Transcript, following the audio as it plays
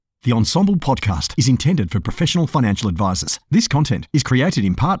The Ensemble podcast is intended for professional financial advisors. This content is created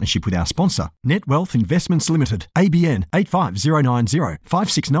in partnership with our sponsor, Net Wealth Investments Limited, ABN 85090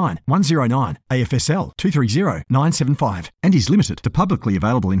 569 109, AFSL 230975, and is limited to publicly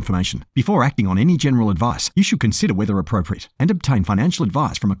available information. Before acting on any general advice, you should consider whether appropriate and obtain financial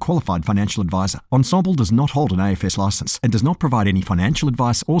advice from a qualified financial advisor. Ensemble does not hold an AFS license and does not provide any financial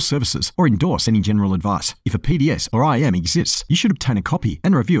advice or services or endorse any general advice. If a PDS or IM exists, you should obtain a copy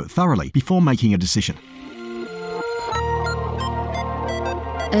and review it thoroughly before making a decision.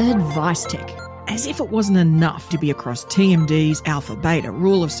 AdviceTech. As if it wasn't enough to be across TMDs, alpha, beta,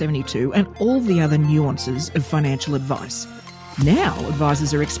 rule of 72, and all the other nuances of financial advice. Now,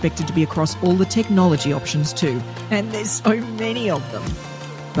 advisors are expected to be across all the technology options too, and there's so many of them.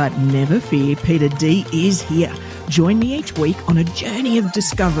 But never fear, Peter D is here. Join me each week on a journey of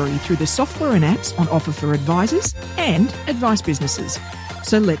discovery through the software and apps on offer for advisors and advice businesses.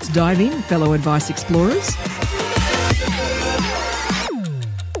 So let's dive in, fellow advice explorers.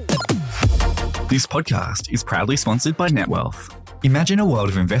 This podcast is proudly sponsored by NetWealth. Imagine a world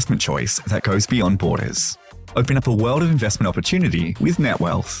of investment choice that goes beyond borders. Open up a world of investment opportunity with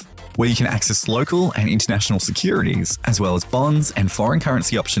NetWealth, where you can access local and international securities, as well as bonds and foreign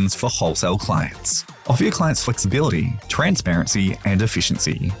currency options for wholesale clients. Offer your clients flexibility, transparency, and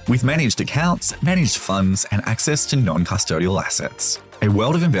efficiency, with managed accounts, managed funds, and access to non-custodial assets. A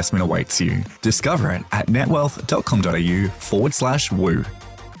world of investment awaits you. Discover it at netwealth.com.au/woo.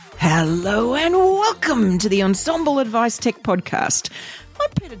 Hello and welcome to the Ensemble AdviceTech podcast. I'm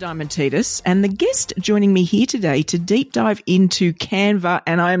Peter Diamantidis, and the guest joining me here today to deep dive into Canva,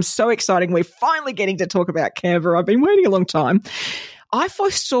 and I am so excited we're finally getting to talk about Canva. I've been waiting a long time. I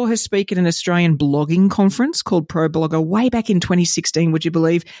first saw her speak at an Australian blogging conference called Pro Blogger way back in 2016, would you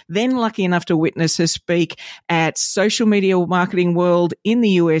believe? Then lucky enough to witness her speak at Social Media Marketing World in the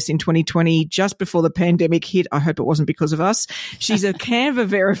US in 2020, just before the pandemic hit. I hope it wasn't because of us. She's a Canva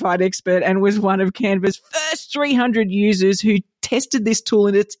verified expert and was one of Canva's first 300 users who tested this tool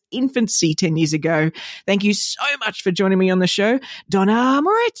in its infancy 10 years ago. Thank you so much for joining me on the show, Donna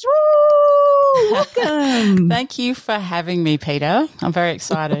Moritz. Woo! Welcome. Thank you for having me, Peter. I'm very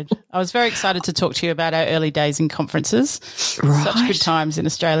excited. I was very excited to talk to you about our early days in conferences. Right. Such good times in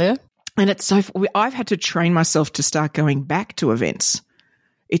Australia. And it's so I've had to train myself to start going back to events.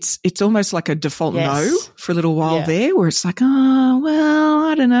 It's almost like a default no for a little while there, where it's like, oh, well,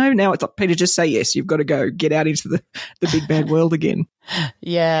 I don't know. Now it's like, Peter, just say yes. You've got to go get out into the big bad world again.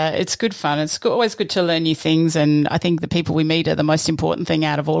 Yeah, it's good fun. It's always good to learn new things, and I think the people we meet are the most important thing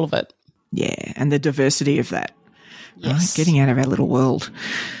out of all of it. Yeah, and the diversity of that. Yes. Right? Getting out of our little world.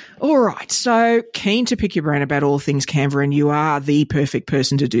 All right, so keen to pick your brain about all things Canva, and you are the perfect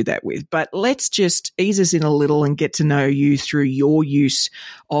person to do that with. But let's just ease us in a little and get to know you through your use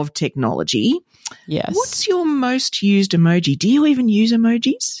of technology. Yes. What's your most used emoji? Do you even use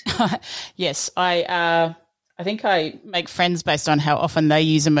emojis? Yes, I think I make friends based on how often they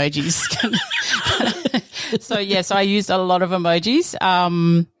use emojis. So, yes, I use a lot of emojis.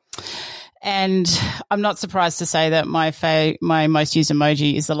 And I'm not surprised to say that my most used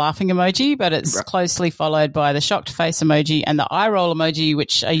emoji is the laughing emoji, but it's closely followed by the shocked face emoji and the eye roll emoji,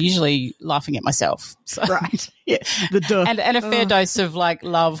 which are usually laughing at myself. So. Right. Yeah. The duh. And a fair dose of like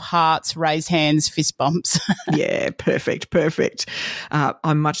love, hearts, raised hands, fist bumps. Yeah, perfect.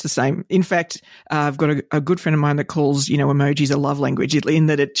 I'm much the same. In fact, I've got a good friend of mine that calls, emojis a love language in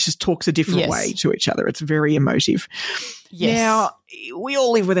that it just talks a different way to each other. It's very emotive. Yes. Now, we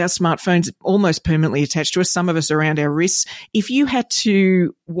all live with our smartphones almost permanently attached to us, some of us around our wrists. If you had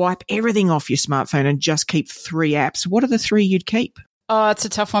to wipe everything off your smartphone and just keep 3 apps, what are the 3 you'd keep? Oh, it's a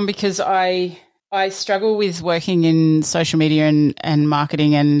tough one because I struggle with working in social media and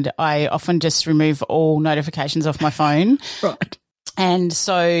marketing, and I often just remove all notifications off my phone. Right. And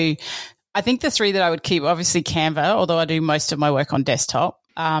so I think the 3 that I would keep, obviously Canva, although I do most of my work on desktop,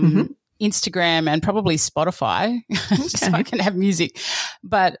 Instagram and probably Spotify so I can have music.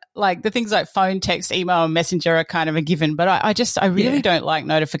 But like the things like phone, text, email and messenger are kind of a given. But I really don't like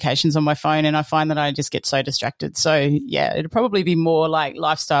notifications on my phone, and I find that I just get so distracted. So, yeah, it'd probably be more like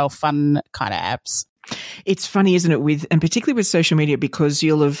lifestyle, fun kind of apps. It's funny, isn't it, and particularly with social media, because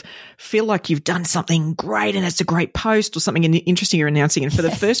you'll feel like you've done something great and it's a great post or something interesting you're announcing. And for the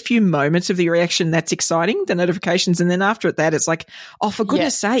first few moments of the reaction, that's exciting, the notifications. And then after that, it's like, oh, for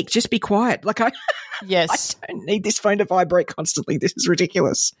goodness sake, just be quiet. Like I don't need this phone to vibrate constantly. This is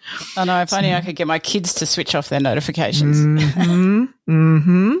ridiculous. I know. If only I could get my kids to switch off their notifications.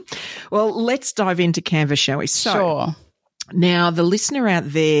 Well, let's dive into Canva, shall we? So, sure. Now, the listener out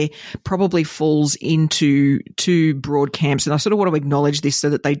there probably falls into two broad camps, and I sort of want to acknowledge this so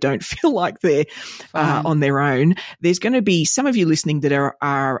that they don't feel like they're on their own. There's going to be some of you listening that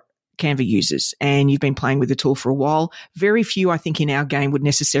are Canva users, and you've been playing with the tool for a while. Very few, I think, in our game would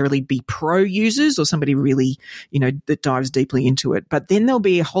necessarily be pro users or somebody really, that dives deeply into it. But then there'll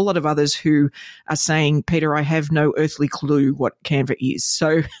be a whole lot of others who are saying, Peter, I have no earthly clue what Canva is.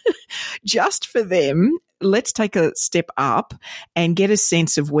 So just for them, let's take a step up and get a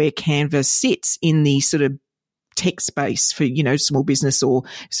sense of where Canva sits in the sort of tech space for, small business or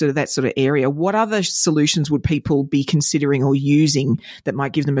sort of that sort of area. What other solutions would people be considering or using that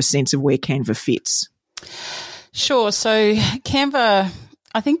might give them a sense of where Canva fits? Sure. So Canva,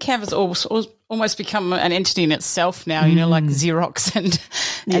 I think Canva's almost become an entity in itself now, like Xerox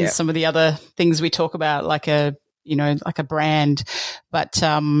and some of the other things we talk about, like a brand. But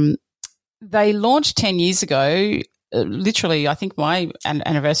they launched 10 years ago. Literally, I think my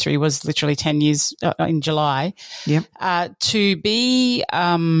anniversary was literally 10 years in July. Yep. To be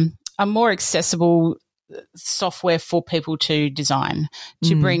a more accessible software for people to design,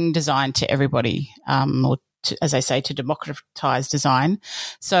 to bring design to everybody, or to, as I say, to democratize design.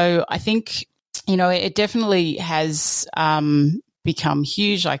 So I think, it definitely has become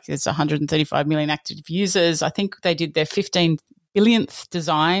huge. Like there's 135 million active users. I think they did their 15 billionth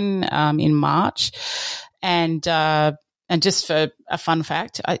design in March. And just for a fun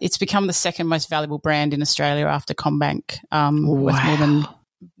fact, it's become the second most valuable brand in Australia after CommBank, with more than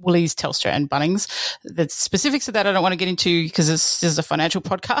Woolies, Telstra and Bunnings. The specifics of that I don't want to get into because this is a financial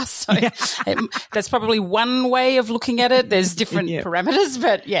podcast. So that's probably one way of looking at it. There's different parameters,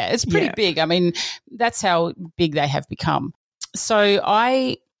 but it's pretty big. I mean, that's how big they have become. So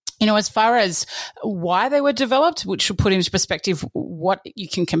as far as why they were developed, which will put into perspective what you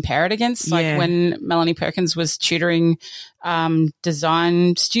can compare it against, like when Melanie Perkins was tutoring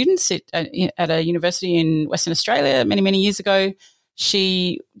design students at a university in Western Australia many, many years ago,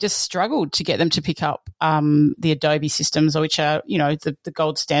 she just struggled to get them to pick up the Adobe systems, which are, the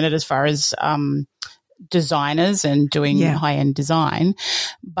gold standard as far as designers and doing high-end design.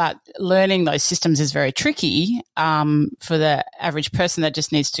 But learning those systems is very tricky for the average person that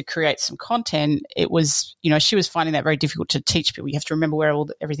just needs to create some content. It was, she was finding that very difficult to teach people. You have to remember where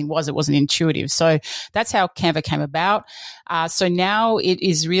everything was. It wasn't intuitive. So that's how Canva came about. So now it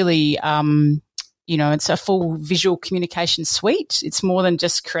is really it's a full visual communication suite. It's more than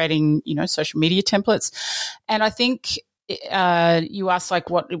just creating, social media templates. And I think you asked like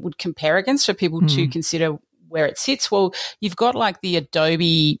what it would compare against for people to consider where it sits. Well, you've got like the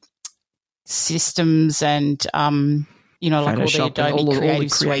Adobe systems and, like Photoshop, all the Adobe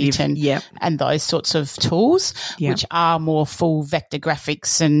Creative Suite and those sorts of tools, which are more full vector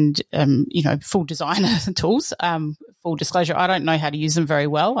graphics and, full designer tools. Full disclosure, I don't know how to use them very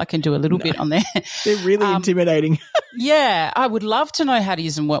well. I can do a little bit on there. They're really intimidating. I would love to know how to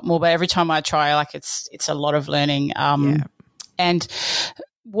use them more, but every time I try, like it's a lot of learning. And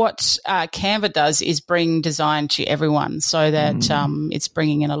what Canva does is bring design to everyone so that it's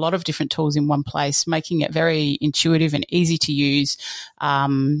bringing in a lot of different tools in one place, making it very intuitive and easy to use.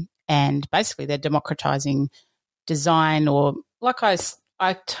 And basically they're democratizing design, or like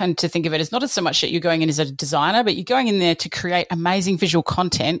I tend to think of it as not as so much that you're going in as a designer, but you're going in there to create amazing visual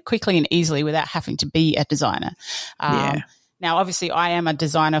content quickly and easily without having to be a designer. Now, obviously, I am a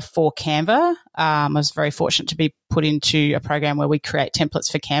designer for Canva. I was very fortunate to be put into a program where we create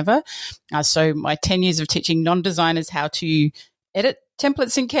templates for Canva. So my 10 years of teaching non-designers how to edit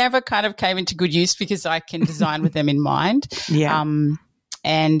templates in Canva kind of came into good use because I can design with them in mind.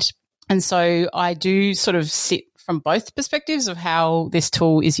 And so I do sort of sit from both perspectives of how this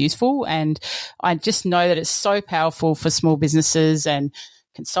tool is useful. And I just know that it's so powerful for small businesses and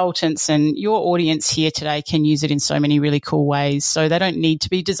consultants, and your audience here today can use it in so many really cool ways. So they don't need to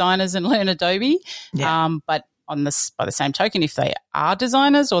be designers and learn Adobe. But by the same token, if they are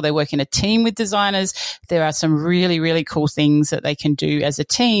designers or they work in a team with designers, there are some really, really cool things that they can do as a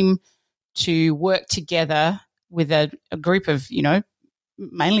team to work together with a group of,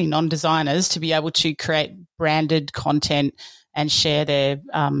 mainly non-designers to be able to create branded content and share their,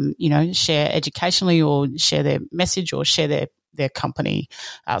 share educationally or share their message or share their company.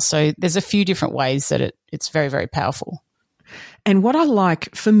 So there's a few different ways that it's very, very powerful. And what I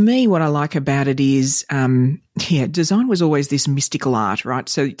like, for me, what I like about it is, design was always this mystical art, right?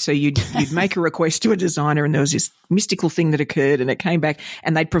 So you'd make a request to a designer and there was this mystical thing that occurred and it came back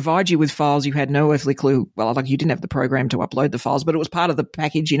and they'd provide you with files. You had no earthly clue. Well, like you didn't have the program to upload the files, but it was part of the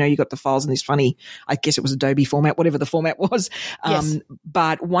package. You got the files in this funny, I guess it was Adobe format, whatever the format was. Yes.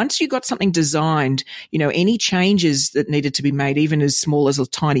 But once you got something designed, any changes that needed to be made, even as small as a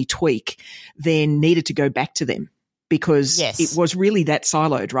tiny tweak, then needed to go back to them. Because it was really that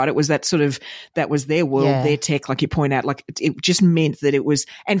siloed, right? It was that that was their world, their tech, like you point out. Like it just meant that it was,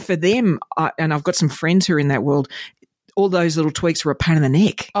 and for them, and I've got some friends who are in that world, all those little tweaks were a pain in the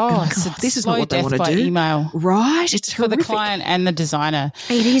neck. Oh, this is not what they want to do. Email. Right? It's for horrific. The client and the designer.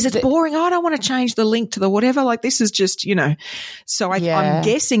 It is. It's boring. I don't want to change the link to the whatever. Like this is just, So I'm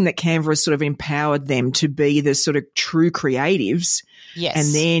guessing that Canva has sort of empowered them to be the sort of true creatives. Yes.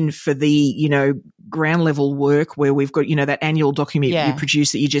 And then for the, ground level work where we've got, that annual document you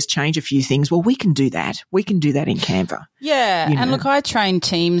produce that you just change a few things. Well, we can do that. We can do that in Canva. Yeah. And look, I train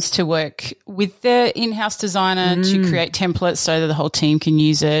teams to work with their in-house designer to create templates so that the whole team can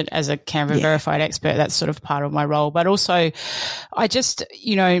use it as a Canva verified expert. That's sort of part of my role. But also I just,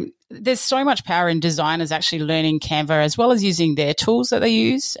 there's so much power in designers actually learning Canva as well as using their tools that they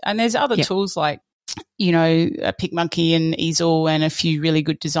use. And there's other tools like, a PicMonkey and Easel and a few really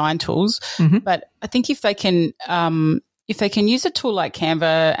good design tools. Mm-hmm. But I think if they can use a tool like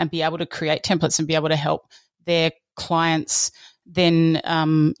Canva and be able to create templates and be able to help their clients, then,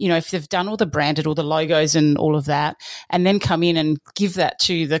 if they've done all the branded, all the logos and all of that, and then come in and give that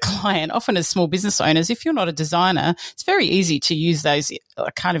to the client, often as small business owners, if you're not a designer, it's very easy to use those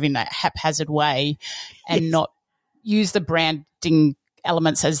kind of in that haphazard way and not use the branding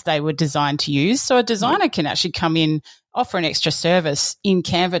elements as they were designed to use. So a designer can actually come in, offer an extra service in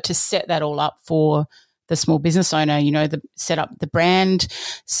Canva to set that all up for the small business owner, set up the brand,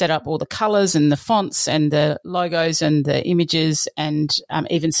 set up all the colors and the fonts and the logos and the images and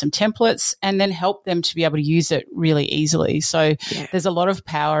even some templates, and then help them to be able to use it really easily. So there's a lot of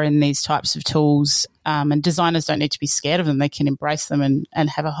power in these types of tools, and designers don't need to be scared of them. They can embrace them and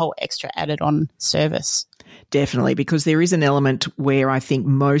have a whole extra added on service. Definitely, because there is an element where I think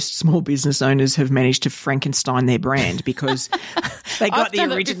most small business owners have managed to Frankenstein their brand because they got the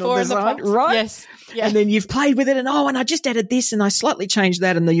original design, right? Yes. Yeah. And then you've played with it and I just added this and I slightly changed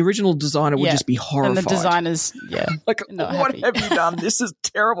that and the original designer would just be horrified. And the designers, like, what have you done? This is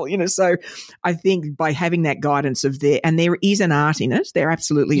terrible, So I think by having that guidance and there is an art in it, there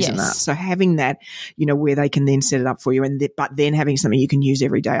absolutely is an art. So having that, where they can then set it up for you but then having something you can use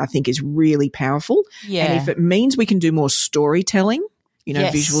every day, I think is really powerful. Yeah. And if it means we can do more storytelling,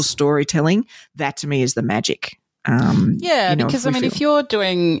 visual storytelling, that to me is the magic. Because if you're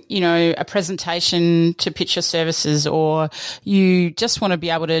doing, a presentation to pitch your services, or you just want to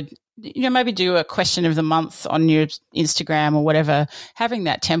be able to, maybe do a question of the month on your Instagram or whatever, having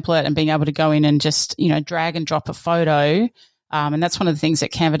that template and being able to go in and just, drag and drop a photo. And that's one of the things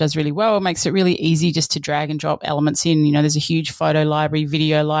that Canva does really well. It makes it really easy just to drag and drop elements in. There's a huge photo library,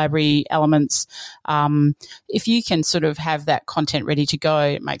 video library, elements. If you can sort of have that content ready to go,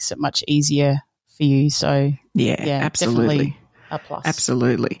 it makes it much easier for you. So absolutely. A plus.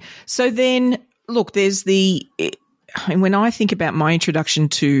 Absolutely. So then look, there's when I think about my introduction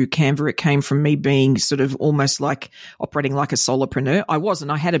to Canva, it came from me being sort of almost like operating like a solopreneur.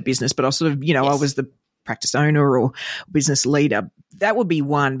 I had a business, but I was sort of, I was the practice owner or business leader. That would be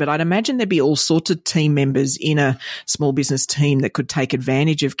one, but I'd imagine there'd be all sorts of team members in a small business team that could take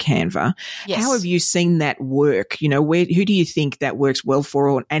advantage of Canva. Yes. How have you seen that work? Who do you think that works well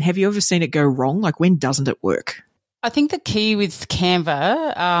for? And have you ever seen it go wrong? Like, when doesn't it work? I think the key with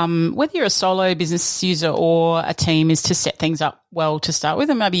Canva, whether you're a solo business user or a team, is to set things up well to start with.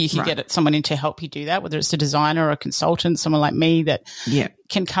 And maybe you can get someone in to help you do that, whether it's a designer or a consultant, someone like me that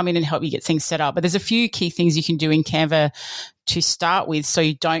can come in and help you get things set up. But there's a few key things you can do in Canva to start with so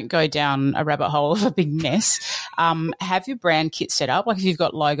you don't go down a rabbit hole of a big mess. Have your brand kit set up. Like if you've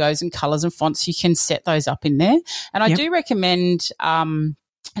got logos and colors and fonts, you can set those up in there. And I do recommend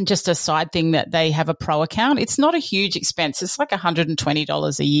and just a side thing that they have a pro account. It's not a huge expense. It's like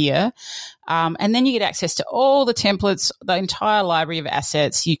 $120 a year. And then you get access to all the templates, the entire library of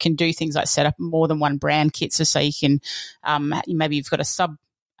assets. You can do things like set up more than one brand kit. So say you can, maybe you've got a sub,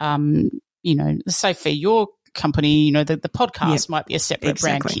 say for your company, the podcast might be a separate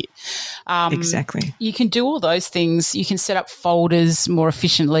brand kit. Exactly. You can do all those things. You can set up folders more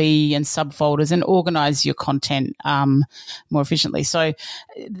efficiently and subfolders and organize your content more efficiently. So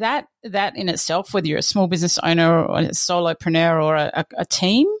that in itself, whether you're a small business owner or a solopreneur or a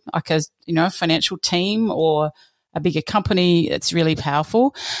team, like a financial team or a bigger company, it's really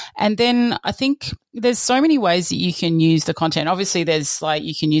powerful. And then I think there's so many ways that you can use the content. Obviously, there's like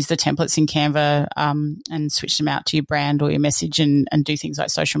you can use the templates in Canva and switch them out to your brand or your message and do things like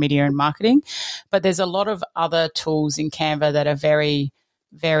social media and marketing. But there's a lot of other tools in Canva that are very,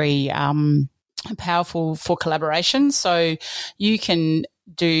 very powerful for collaboration. So you can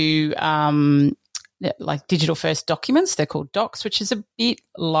do like digital first documents. They're called docs, which is a bit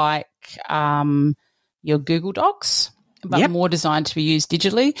like your Google Docs, but more designed to be used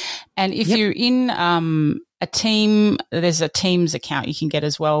digitally. And if you're in a team, there's a Teams account you can get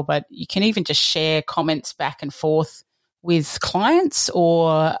as well, but you can even just share comments back and forth with clients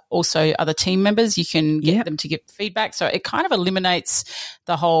or also other team members. You can get them to give feedback. So it kind of eliminates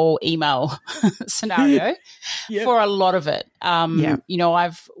the whole email scenario for a lot of it. You know,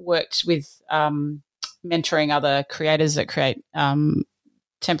 I've worked with mentoring other creators that create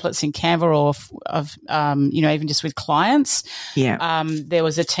templates in Canva or you know, even just with clients. There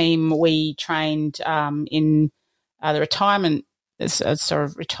was a team we trained in the retirement, sort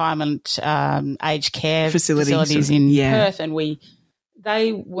of retirement aged care facilities in Perth, and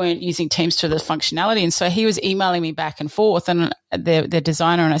they weren't using Teams to the functionality, and so he was emailing me back and forth, and their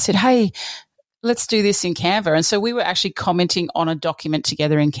designer, and I said, hey, let's do this in Canva. And so we were actually commenting on a document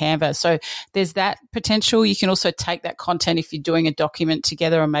together in Canva. So there's that potential. You can also take that content if you're doing a document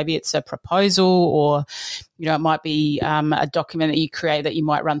together, or maybe it's a proposal, or, you know, it might be a document that you create that you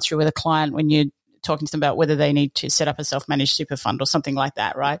might run through with a client when you're talking to them about whether they need to set up a self-managed super fund or something like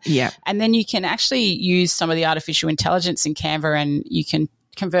that, right? And then you can actually use some of the artificial intelligence in Canva, and you can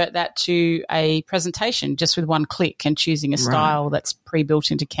convert that to a presentation just with one click and choosing a style that's pre-built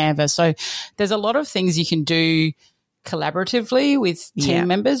into Canva. So there's a lot of things you can do collaboratively with team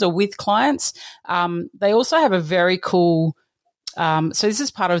members or with clients. They also have a very cool so this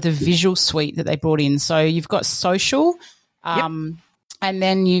is part of the visual suite that they brought in. So you've got social and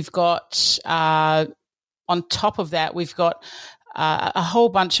then you've got on top of that we've got a whole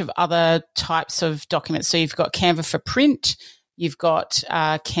bunch of other types of documents. So you've got Canva for print. You've got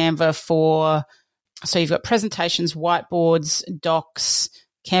Canva for, so you've got presentations, whiteboards, docs,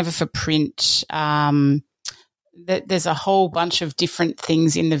 Canva for print. There's a whole bunch of different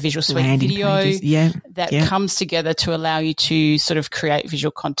things in the visual suite. Landing video pages. that comes together to allow you to sort of create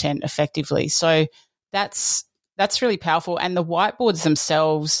visual content effectively. So that's really powerful. And the whiteboards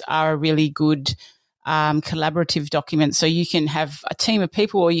themselves are a really good collaborative document. So you can have a team of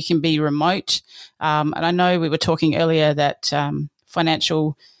people or you can be remote. And I know we were talking earlier that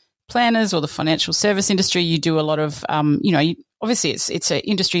financial planners or the financial service industry, you do a lot of, you know, obviously it's an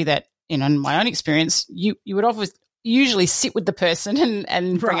industry that, you know, in my own experience, you would usually sit with the person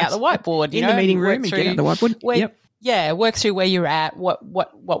and bring out the whiteboard. You in know, the meeting room and get out the whiteboard. Work through where you're at,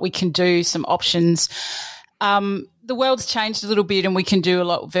 what we can do, some options. The world's changed a little bit and we can do a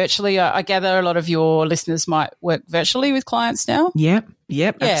lot virtually. I gather a lot of your listeners might work virtually with clients now. Yep,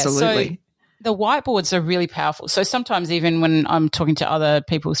 absolutely. So the whiteboards are really powerful. So sometimes even when I'm talking to other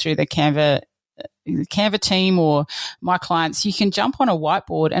people through the Canva team or my clients, you can jump on a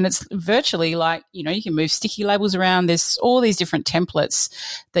whiteboard and it's virtually like, you know, you can move sticky labels around. There's all these different templates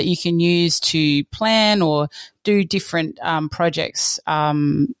that you can use to plan or do different projects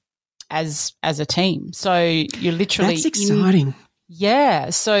as a team. So you're literally That's exciting.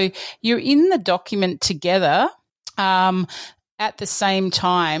 So you're in the document together at the same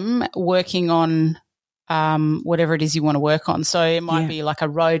time working on whatever it is you want to work on. So it might be like a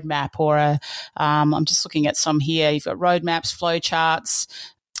roadmap or I'm just looking at some here. You've got roadmaps, flowcharts,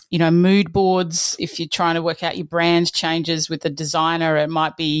 you know, mood boards. If you're trying to work out your brand changes with the designer, it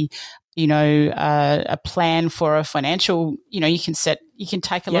might be, you know, a plan for a financial, you know, you can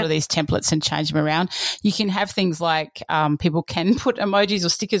take a lot of these templates and change them around. You can have things like people can put emojis or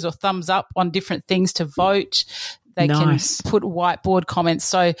stickers or thumbs up on different things to vote. They can put whiteboard comments.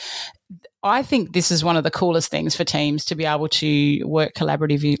 So I think this is one of the coolest things for teams to be able to work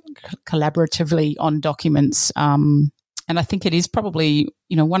collaboratively on documents. And I think it is probably,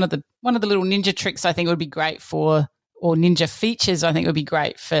 you know, one of the little ninja tricks I think would be great for, or ninja features I think would be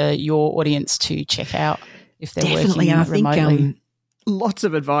great for your audience to check out if they're working remotely. Think lots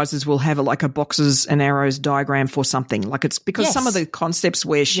of advisors will have a boxes and arrows diagram for something. Like it's because some of the concepts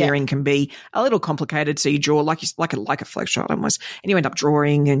we're sharing can be a little complicated. So you draw like a flow chart almost, and you end up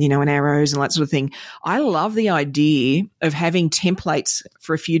drawing and, you know, and arrows and that sort of thing. I love the idea of having templates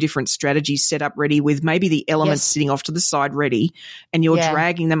for a few different strategies set up ready with maybe the elements sitting off to the side ready, and you're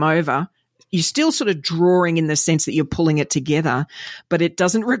dragging them over you're still sort of drawing in the sense that you're pulling it together, but it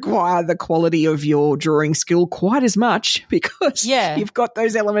doesn't require the quality of your drawing skill quite as much because you've got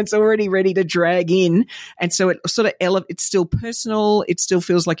those elements already ready to drag in. And so it sort of it's still personal. It still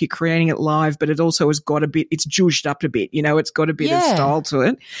feels like you're creating it live, but it also has got it's juiced up a bit. It's got a bit of style to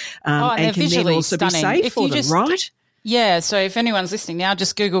it. And can then also stunning. Be safe for them, right? Yeah, so if anyone's listening now,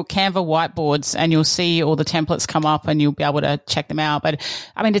 just Google Canva whiteboards and you'll see all the templates come up and you'll be able to check them out. But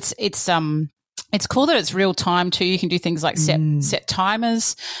I mean, it's cool that it's real time too. You can do things like set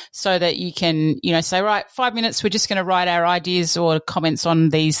timers so that you can, say, right, 5 minutes, we're just going to write our ideas or comments on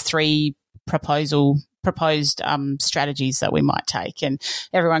these 3 proposed strategies that we might take, and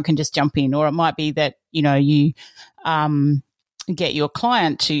everyone can just jump in. Or it might be that, you get your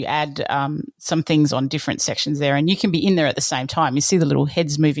client to add some things on different sections there, and you can be in there at the same time. You see the little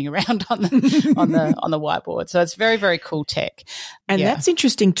heads moving around on the on the whiteboard. So it's very, very cool tech. And that's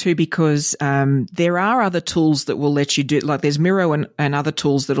interesting too, because there are other tools that will let you do, like there's Miro and other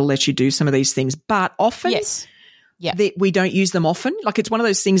tools that will let you do some of these things, but often we don't use them often. Like it's one of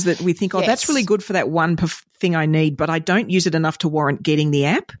those things that we think, that's really good for that one thing I need, but I don't use it enough to warrant getting the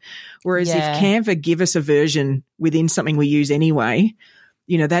app. Whereas if Canva give us a version within something we use anyway,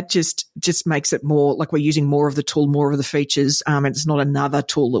 that just makes it more like we're using more of the tool, more of the features. And it's not another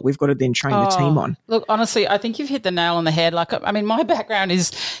tool that we've got to then train the team on. Look, honestly, I think you've hit the nail on the head. Like, I mean, my background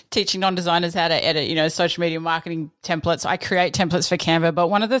is teaching non-designers how to edit, social media marketing templates. I create templates for Canva. But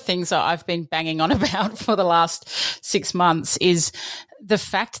one of the things that I've been banging on about for the last 6 months is the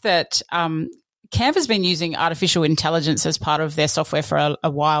fact that Canva's been using artificial intelligence as part of their software for a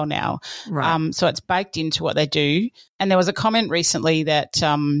while now. Right. So it's baked into what they do. And there was a comment recently that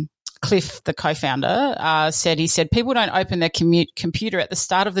Cliff, the co-founder, said people don't open their computer at the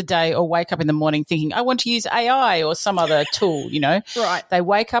start of the day or wake up in the morning thinking, I want to use AI or some other tool, Right. They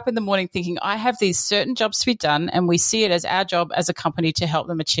wake up in the morning thinking, I have these certain jobs to be done, and we see it as our job as a company to help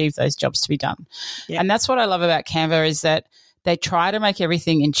them achieve those jobs to be done. Yep. And that's what I love about Canva is that they try to make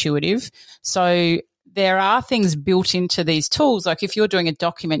everything intuitive. So there are things built into these tools. Like if you're doing a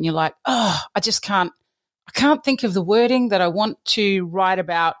document and you're like, I can't think of the wording that I want to write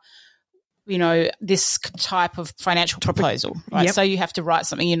about, this type of financial proposal, right? Yep. So you have to write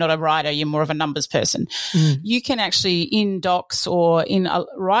something. You're not a writer. You're more of a numbers person. You can actually in docs or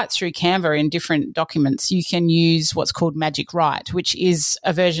right through Canva in different documents, you can use what's called Magic Write, which is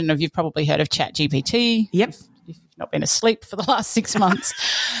a version of, you've probably heard of ChatGPT. Yep. If you've not been asleep for the last 6 months.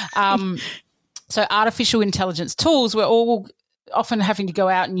 So artificial intelligence tools, we're all often having to go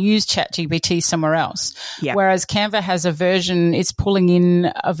out and use ChatGPT somewhere else. Yep. Whereas Canva has a version, it's pulling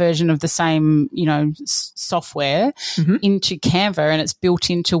in a version of the same, software into Canva, and it's built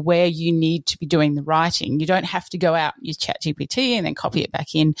into where you need to be doing the writing. You don't have to go out and use ChatGPT and then copy it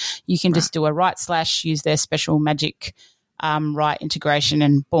back in. You can just do a / use their special Magic Write integration,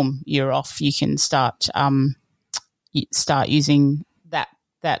 and boom, you're off. You can start using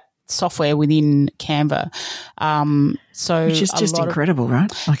that software within Canva. Which is just incredible,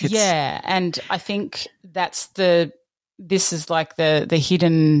 right? Like it's and I think this is like the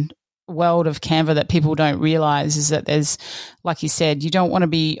hidden world of Canva that people don't realize, is that there's, like you said, you don't want to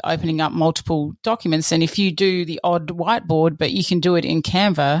be opening up multiple documents. And if you do the odd whiteboard, but you can do it in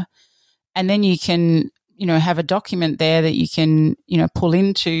Canva, and then you can have a document there that you can, pull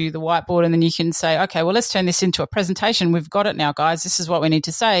into the whiteboard, and then you can say, okay, well, let's turn this into a presentation. We've got it now, guys. This is what we need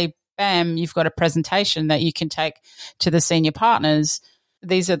to say. Bam, you've got a presentation that you can take to the senior partners.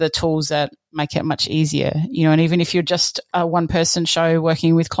 These are the tools that make it much easier, and even if you're just a one-person show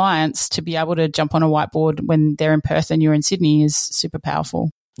working with clients, to be able to jump on a whiteboard when they're in Perth and you're in Sydney is super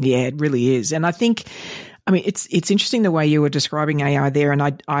powerful. Yeah, it really is. And I think, it's interesting the way you were describing AI there,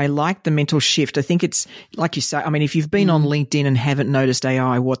 and I like the mental shift. I think it's, like you say, if you've been on LinkedIn and haven't noticed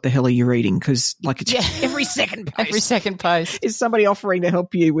AI, what the hell are you reading? Because it's every second post. Is somebody offering to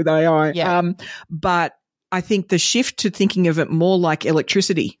help you with AI. Yeah. But I think the shift to thinking of it more like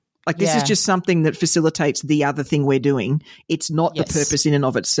electricity. Like this is just something that facilitates the other thing we're doing. It's not the purpose in and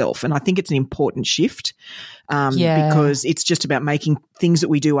of itself. And I think it's an important shift because it's just about making things that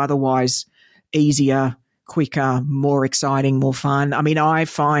we do otherwise easier, quicker, more exciting, more fun. I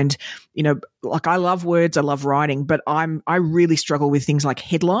find, I love words, I love writing, but I really struggle with things like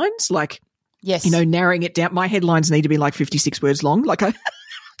headlines, narrowing it down. My headlines need to be like 56 words long. But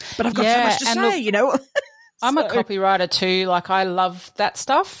I've got so much to say, I'm a copywriter too. Like I love that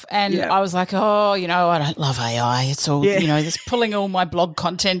stuff. And I was like, I don't love AI. It's all, it's pulling all my blog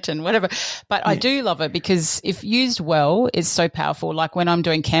content and whatever. But I do love it because if used well, it's so powerful. Like when I'm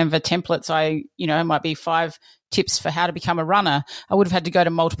doing Canva templates, it might be 5 tips for how to become a runner, I would have had to go to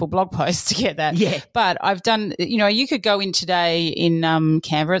multiple blog posts to get that. Yeah. But I've done, you could go in today in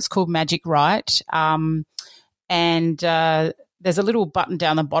Canva. It's called Magic Write. And there's a little button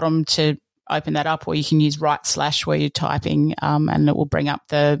down the bottom to open that up, or you can use // where you're typing, and it will bring up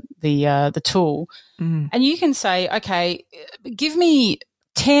the tool. And you can say, okay, give me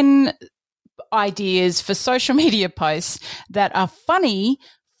 10 ideas for social media posts that are funny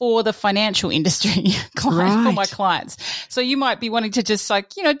for the financial industry for my clients. So you might be wanting to just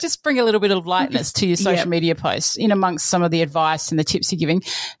just bring a little bit of lightness to your social media posts in amongst some of the advice and the tips you're giving.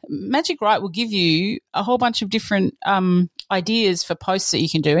 Magic Write will give you a whole bunch of different ideas for posts that you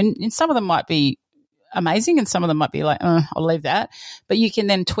can do. And some of them might be amazing and some of them might be like, I'll leave that. But you can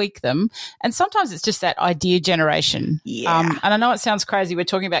then tweak them. And sometimes it's just that idea generation. Yeah. And I know it sounds crazy. We're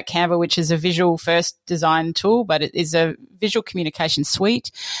talking about Canva, which is a visual first design tool, but it is a visual communication suite.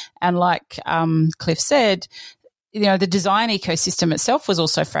 And like Cliff said, the design ecosystem itself was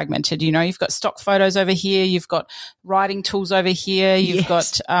also fragmented. You've got stock photos over here. You've got writing tools over here. You've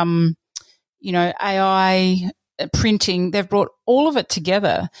got, AI, printing. They've brought all of it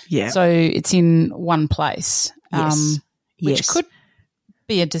together. Yeah. So it's in one place, which Yes. could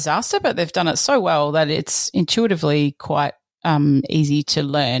be a disaster, but they've done it so well that it's intuitively quite easy to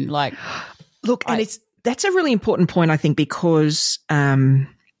learn. Like, look, and that's a really important point, I think, because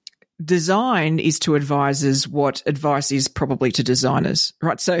design is to advisors what advice is probably to designers,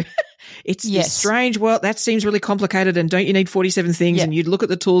 right? So it's this strange, well, that seems really complicated and don't you need 47 things? Yeah. And you'd look at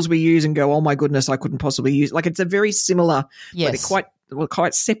the tools we use and go, oh my goodness, I couldn't possibly use. Like it's a very similar, but they're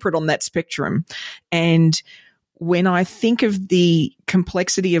quite separate on that spectrum. And when I think of the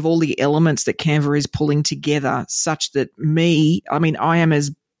complexity of all the elements that Canva is pulling together such that I am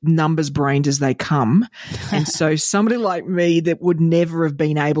as numbers brained as they come. And so somebody like me that would never have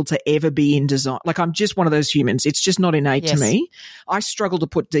been able to ever be in design, like I'm just one of those humans. It's just not innate to me. I struggle to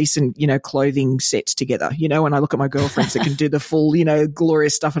put decent, clothing sets together, and I look at my girlfriends that can do the full,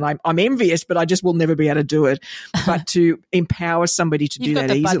 glorious stuff and I'm envious, but I just will never be able to do it. But to empower somebody to do that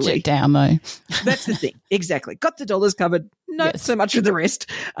easily. You've got the budget down though. That's the thing. Exactly. Got the dollars covered. Not so much of the rest.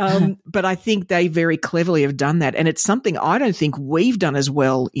 But I think they very cleverly have done that. And it's something I don't think we've done as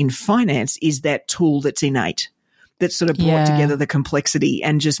well in finance is that tool that's innate, that sort of brought together the complexity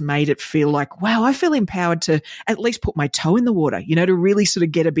and just made it feel like, wow, I feel empowered to at least put my toe in the water, to really sort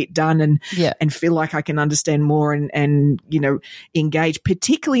of get a bit done and feel like I can understand more and engage,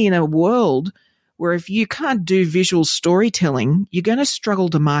 particularly in a world where if you can't do visual storytelling, you're going to struggle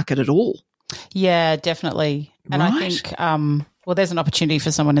to market at all. Yeah, definitely. And I think, there's an opportunity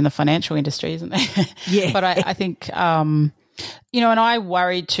for someone in the financial industry, isn't there? Yeah. But I think, and I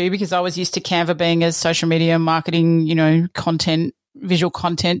worried too because I was used to Canva being a social media marketing, visual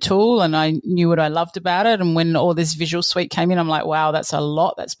content tool, and I knew what I loved about it. And when all this visual suite came in, I'm like, wow, that's a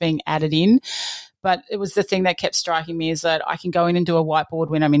lot that's being added in. But it was the thing that kept striking me is that I can go in and do a whiteboard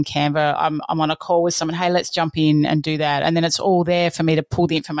when I'm in Canva. I'm on a call with someone, hey, let's jump in and do that. And then it's all there for me to pull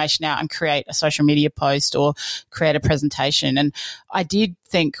the information out and create a social media post or create a presentation. And I did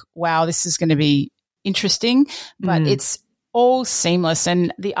think, wow, this is going to be interesting, but it's all seamless.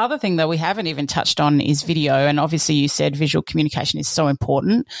 And the other thing that we haven't even touched on is video. And obviously you said visual communication is so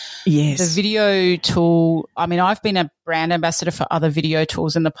important. Yes. The video tool, I've been a brand ambassador for other video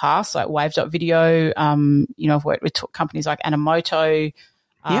tools in the past, like Wave.video. I've worked with companies like Animoto,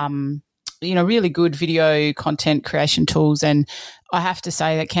 really good video content creation tools. And I have to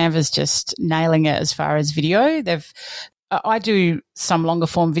say that Canva's just nailing it as far as video. I do some longer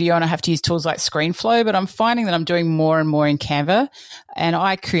form video and I have to use tools like ScreenFlow, but I'm finding that I'm doing more and more in Canva, and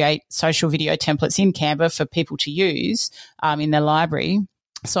I create social video templates in Canva for people to use in their library.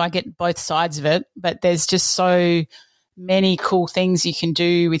 So I get both sides of it, but there's just so many cool things you can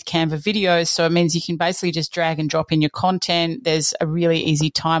do with Canva videos. So it means you can basically just drag and drop in your content. There's a really easy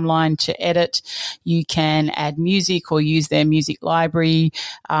timeline to edit. You can add music or use their music library.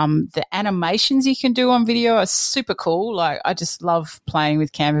 The animations you can do on video are super cool. Like I just love playing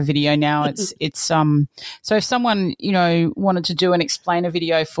with Canva video now. It's so if someone, wanted to do an explainer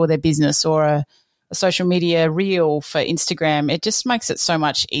video for their business or a social media reel for Instagram, it just makes it so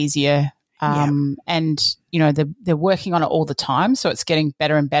much easier. And, they're working on it all the time. So it's getting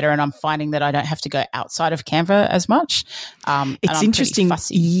better and better. And I'm finding that I don't have to go outside of Canva as much. It's interesting.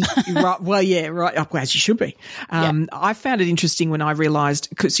 Fussy. Right. Well, yeah, right. As you should be. I found it interesting when I realized,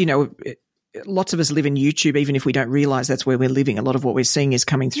 because, lots of us live in YouTube, even if we don't realize that's where we're living. A lot of what we're seeing is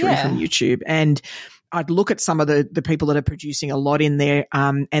coming through from YouTube. And I'd look at some of the people that are producing a lot in there,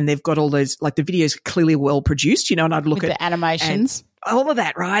 and they've got all those, like the videos clearly well produced, and I'd look with at the animations. all of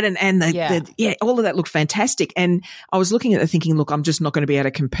that, right? And all of that looked fantastic. And I was looking at it thinking, look, I'm just not going to be able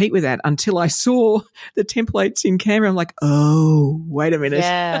to compete with that until I saw the templates in Canva. I'm like, oh, wait a minute.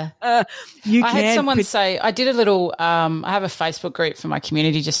 Yeah. I had someone say, I did a little, I have a Facebook group for my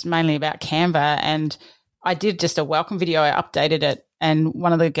community just mainly about Canva, and I did just a welcome video. I updated it, and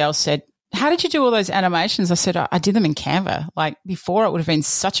one of the girls said, how did you do all those animations? I said, I did them in Canva. Like before, it would have been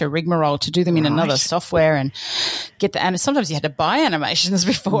such a rigmarole to do them in another software and get the sometimes you had to buy animations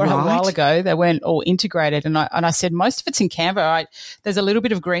before. A while ago. They weren't all integrated. And I said, most of it's in Canva. There's a little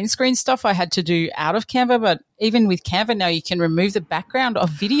bit of green screen stuff I had to do out of Canva, but even with Canva now, you can remove the background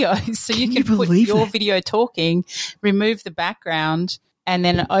of videos. So you can put your video talking, remove the background, and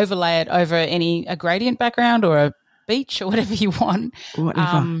then overlay it over a gradient background or a beach or whatever you want.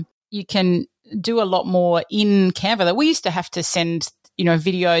 Whatever. You can do a lot more in Canva. That we used to have to send,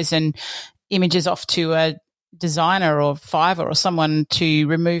 videos and images off to a designer or Fiverr or someone to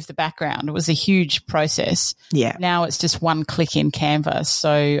remove the background. It was a huge process. Yeah. Now it's just one click in Canva.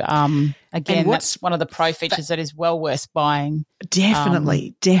 So, again, that's one of the pro features that is well worth buying.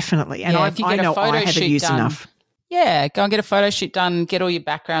 Definitely. And I know I haven't used enough. Yeah, go and get a photo shoot done, get all your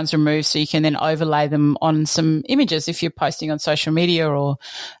backgrounds removed so you can then overlay them on some images if you're posting on social media or,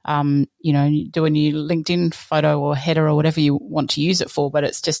 do a new LinkedIn photo or header or whatever you want to use it for. But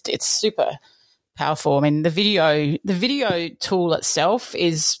it's super powerful. I mean, the video tool itself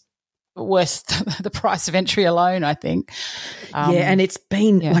is worth the price of entry alone, I think. And it's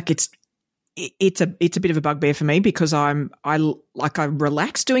been it's a bit of a bugbear for me because I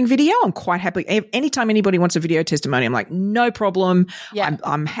relax doing video. I'm quite happy. Anytime anybody wants a video testimony, I'm like, no problem. Yeah.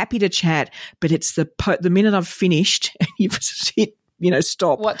 I'm happy to chat. But it's the minute I've finished and you've hit,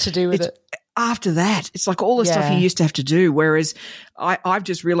 stop. What to do with it? After that, it's like all the stuff you used to have to do. Whereas I've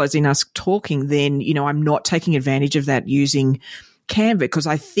just realized in us talking, then, I'm not taking advantage of that using Canva, because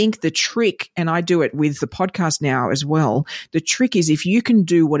I think the trick, and I do it with the podcast now as well, the trick is if you can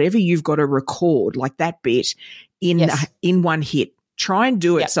do whatever you've got to record, like that bit in one hit, try and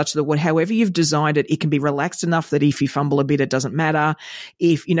do it such that however you've designed it, it can be relaxed enough that if you fumble a bit, it doesn't matter.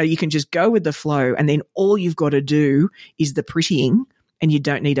 If, you can just go with the flow, and then all you've got to do is the prettying, and you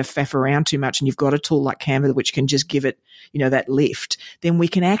don't need to faff around too much, and you've got a tool like Canva which can just give it, that lift, then we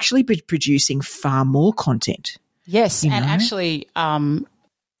can actually be producing far more content. Yes, and actually you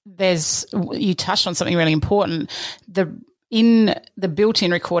touched on something really important. The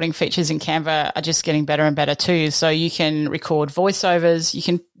built-in recording features in Canva are just getting better and better too. So you can record voiceovers, you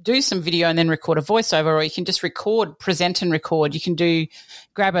can do some video and then record a voiceover, or you can just present and record. You can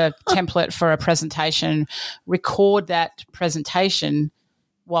grab a template for a presentation, record that presentation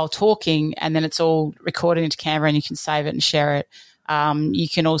while talking, and then it's all recorded into Canva and you can save it and share it. You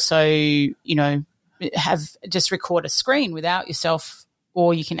can also, have just record a screen without yourself,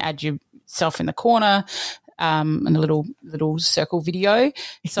 or you can add yourself in the corner and a little circle video.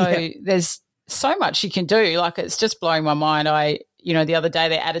 So there's so much you can do. Like, it's just blowing my mind. The other day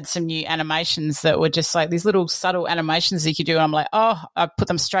they added some new animations that were just like these little subtle animations that you could do. And I'm like, I put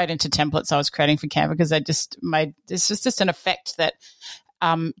them straight into templates I was creating for Canva because they just made this was just an effect that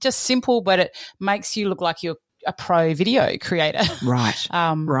just simple, but it makes you look like you're a pro video creator. Right.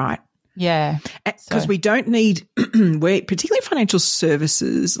 Right. Yeah. Because we don't need particularly financial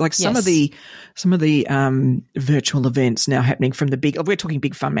services, like some of the virtual events now happening from we're talking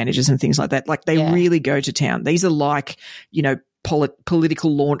big fund managers and things like that. Like they really go to town. These are like,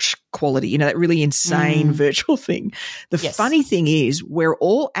 political launch quality, that really insane virtual thing. The funny thing is we're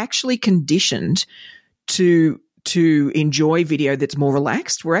all actually conditioned to enjoy video that's more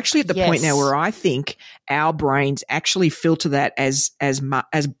relaxed. We're actually at the point now where I think our brains actually filter that as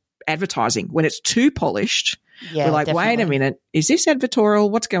advertising. When it's too polished, we're like, definitely. Wait a minute, is this advertorial?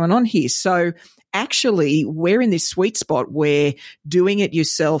 What's going on here? So actually we're in this sweet spot where doing it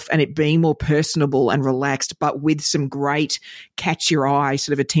yourself and it being more personable and relaxed, but with some great catch your eye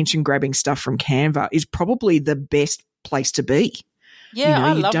sort of attention grabbing stuff from Canva is probably the best place to be. Yeah,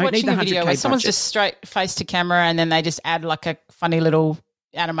 I love watching a video where someone's just straight face to camera and then they just add like a funny little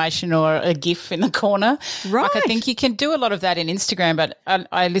animation or a GIF in the corner. Right. Like I think you can do a lot of that in Instagram, but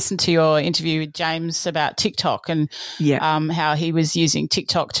I listened to your interview with James about TikTok and how he was using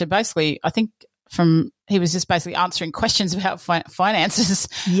TikTok to basically, I think he was just basically answering questions about finances.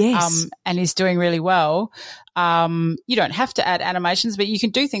 Yes. And he's doing really well. You don't have to add animations, but you can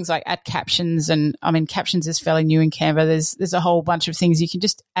do things like add captions. And I mean, captions is fairly new in Canva. There's a whole bunch of things you can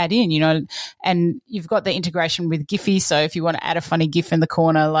just add in, and you've got the integration with Giphy. So if you want to add a funny GIF in the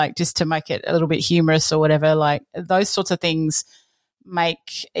corner, like just to make it a little bit humorous or whatever, like those sorts of things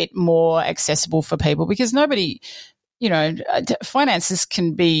make it more accessible for people because nobody, finances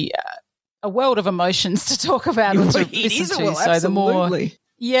can be a world of emotions to talk about or to listen to. So absolutely.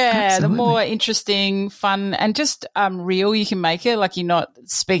 The more interesting, fun, and just real you can make it. Like you're not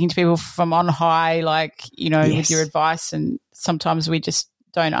speaking to people from on high, like, with your advice. And sometimes we just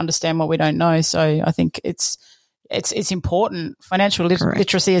don't understand what we don't know. So I think it's important. Financial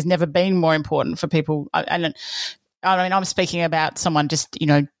literacy has never been more important for people. And I mean, I'm speaking about someone just,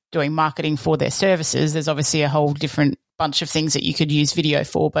 doing marketing for their services. There's obviously a whole different bunch of things that you could use video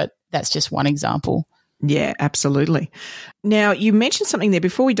for, but that's just one example. Yeah, absolutely. Now, you mentioned something there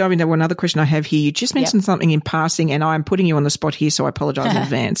before we dive into another question I have here. You just mentioned something in passing, and I'm putting you on the spot here, so I apologize in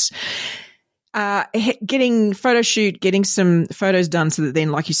advance. Getting photo shoot, getting some photos done so that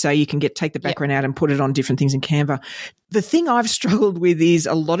then, like you say, you can take the background out and put it on different things in Canva. The thing I've struggled with is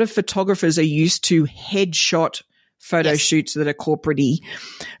a lot of photographers are used to headshot photo shoots that are corporate-y.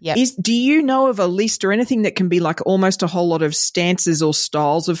 Do you know of a list or anything that can be like almost a whole lot of stances or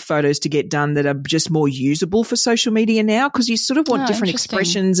styles of photos to get done that are just more usable for social media now? Because you sort of want different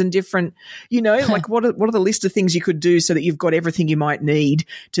expressions and different, like what are the list of things you could do so that you've got everything you might need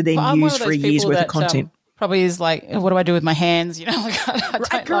to then use for a year's worth of content? Probably is like, what do I do with my hands? I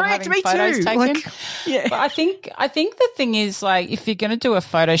don't love having photos taken. But I think the thing is, like, if you're going to do a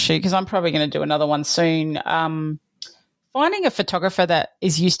photo shoot, because I'm probably going to do another one soon, finding a photographer that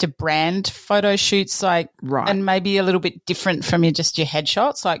is used to brand photo shoots, and maybe a little bit different from your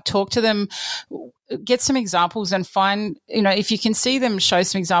headshots, like talk to them, get some examples and find, if you can see them, show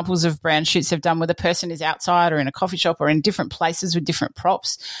some examples of brand shoots they've done where the person is outside or in a coffee shop or in different places with different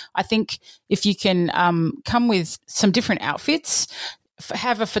props. I think if you can come with some different outfits,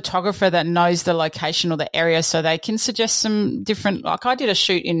 have a photographer that knows the location or the area so they can suggest some different, like I did a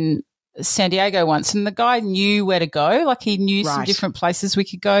shoot in San Diego once and the guy knew where to go. Like he knew some different places we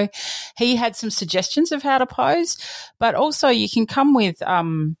could go. He had some suggestions of how to pose, but also you can come with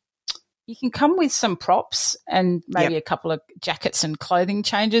some props and maybe a couple of jackets and clothing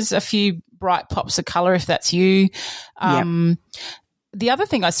changes, a few bright pops of color if that's you. The other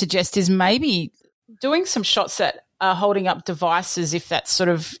thing I suggest is maybe doing some shots that are holding up devices, if that's sort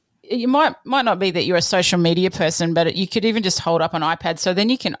of, you might not be that you're a social media person, but you could even just hold up an iPad. So then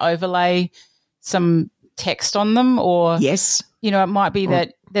you can overlay some text on them, or it might be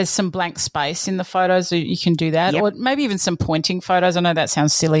that there's some blank space in the photos, so you can do that, or maybe even some pointing photos. I know that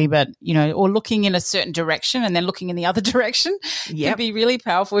sounds silly, but or looking in a certain direction and then looking in the other direction can be really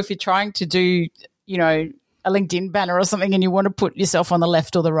powerful if you're trying to do, a LinkedIn banner or something and you want to put yourself on the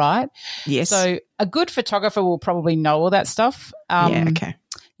left or the right. So a good photographer will probably know all that stuff.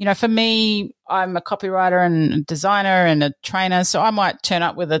 For me, I'm a copywriter and a designer and a trainer, so I might turn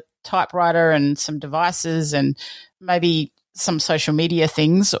up with a typewriter and some devices and maybe some social media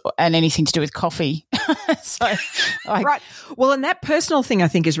things and anything to do with coffee. Right. Well, and that personal thing I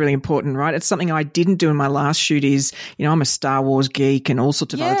think is really important, right? It's something I didn't do in my last shoot is, I'm a Star Wars geek and all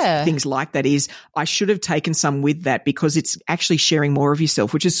sorts of other things like that. Is I should have taken some with that because it's actually sharing more of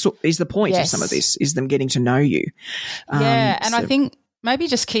yourself, which is the point of some of this, is them getting to know you. I think maybe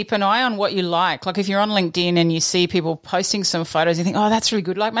just keep an eye on what you like. Like if you're on LinkedIn and you see people posting some photos, you think, oh, that's really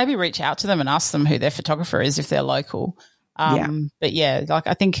good. Like maybe reach out to them and ask them who their photographer is if they're local. But like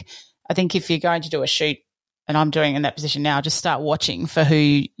I think if you're going to do a shoot, and I'm doing in that position now, just start watching for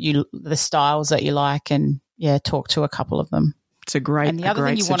the styles that you like, and talk to a couple of them. It's a great And the other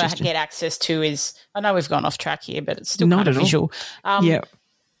thing you suggestion. want to get access to is, I know we've gone off track here, but it's still kind of visual.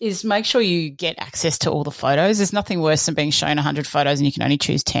 Is make sure you get access to all the photos. There's nothing worse than being shown 100 photos and you can only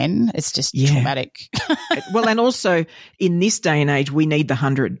choose 10. It's just traumatic. Well, and also in this day and age, we need the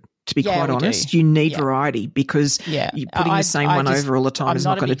 100. To be quite honest, you need variety because you're putting the same one over all the time is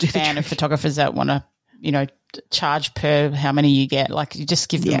not going to do the trick. I'm not a big fan of photographers that want to, charge per how many you get. Like you just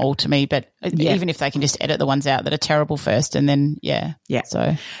give them all to me, but even if they can just edit the ones out that are terrible first and then,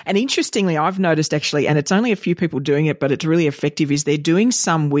 So, and interestingly, I've noticed actually, and it's only a few people doing it, but it's really effective, is they're doing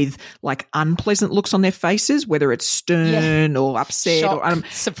some with like unpleasant looks on their faces, whether it's stern or upset or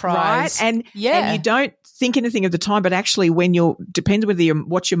surprise. Right? And you don't think anything of the time, but actually when depends whether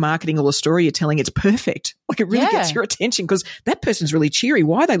what you're marketing or the story you're telling, it's perfect. Like it really gets your attention because that person's really cheery.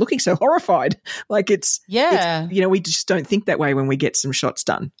 Why are they looking so horrified? Like it's we just don't think that way when we get some shots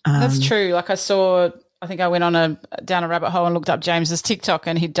done. That's true. Like I think I went down a rabbit hole and looked up James's TikTok,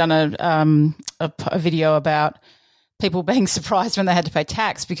 and he'd done a video about people being surprised when they had to pay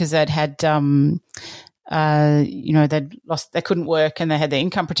tax because they'd had they couldn't work and they had their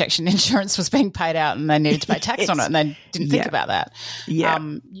income protection insurance was being paid out and they needed to pay tax on it and they didn't think about that.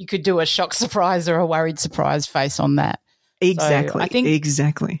 You could do a shocked surprise or a worried surprise face on that. Exactly.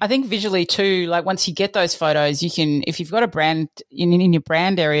 So I think visually too, like once you get those photos, you can, if you've got a brand in your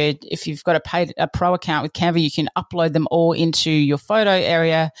brand area, if you've got a pro account with Canva, you can upload them all into your photo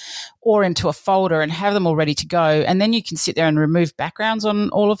area or into a folder and have them all ready to go. And then you can sit there and remove backgrounds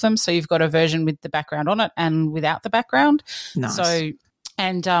on all of them. So you've got a version with the background on it and without the background. Nice. So,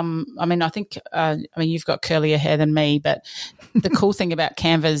 and I think you've got curlier hair than me, but the cool thing about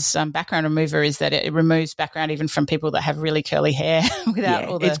Canva's background remover is that it removes background even from people that have really curly hair without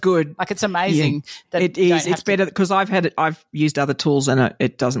all the. It's good. Like it's amazing. That it is. It's better because I've used other tools and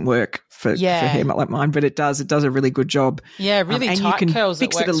it doesn't work for hair like mine, but it does. It does a really good job. Yeah, really and tight you can curls.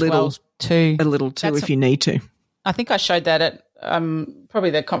 Fix it it a little well too. A little too if you need to. I think I showed that at probably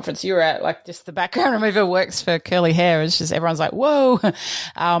the conference you were at, like just the background remover works for curly hair. It's just everyone's like, whoa.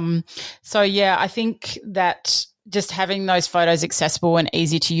 So, yeah, I think that just having those photos accessible and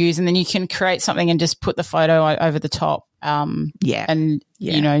easy to use, and then you can create something and just put the photo over the top.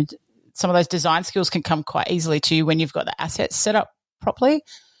 You know, some of those design skills can come quite easily to you when you've got the assets set up properly.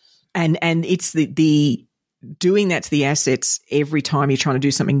 And it's the doing that to the assets every time you're trying to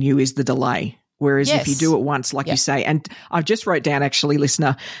do something new is the delay. Whereas if you do it once, like you say, and I've just wrote down actually,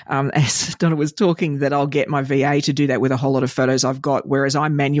 listener, as Donna was talking, that I'll get my VA to do that with a whole lot of photos I've got, whereas I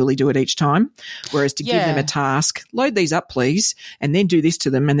manually do it each time. Whereas to give them a task, load these up, please, and then do this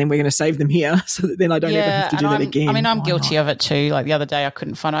to them, and then we're going to save them here so that then I don't ever have to do that again. I mean, I'm guilty of it too. Like the other day I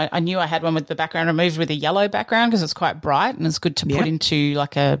couldn't find, I knew I had one with the background removed with a yellow background because it's quite bright and it's good to put into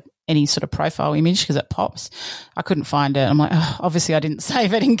like any sort of profile image because it pops. I couldn't find it. I'm like, obviously I didn't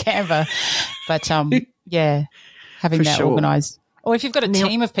save it in Canva. But, having that organised. Or if you've got a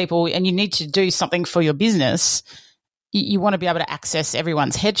team of people and you need to do something for your business, you want to be able to access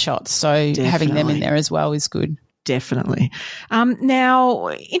everyone's headshots. So having them in there as well is good. Definitely. Now,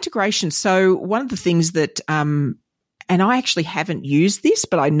 integration. So one of the things that and I actually haven't used this,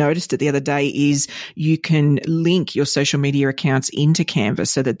 but I noticed it the other day, is you can link your social media accounts into Canva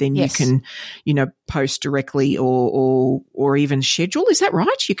so that then you can, post directly or even schedule. Is that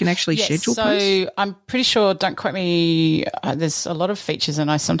right? You can actually schedule posts? So I'm pretty sure, don't quote me, there's a lot of features and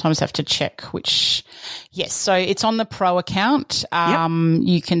I sometimes have to check which. Yes, so it's on the Pro account.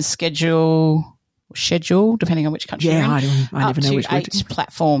 You can schedule, depending on which country you're in. I never know which 8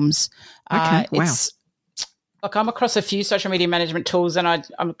 platforms. Okay, wow. Look, I'm across a few social media management tools, and I'm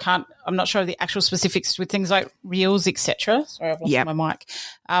not sure of the actual specifics with things like Reels, etc. Sorry, I've lost my mic,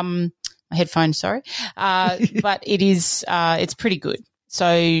 my headphones. Sorry, but it is it's pretty good.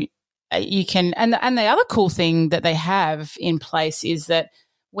 So you can, and the other cool thing that they have in place is that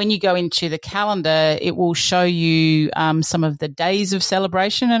when you go into the calendar, it will show you some of the days of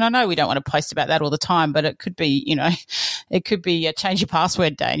celebration. And I know we don't want to post about that all the time, but it could be, it could be a change your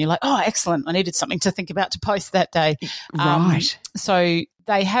password day and you're like, oh, excellent. I needed something to think about to post that day. Right. So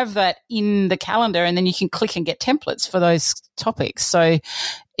they have that in the calendar and then you can click and get templates for those topics. So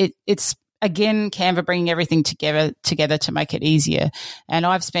it's, again, Canva bringing everything together to make it easier. And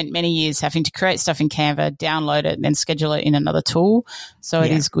I've spent many years having to create stuff in Canva, download it, and then schedule it in another tool. So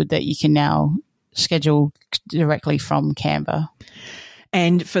it is good that you can now schedule directly from Canva.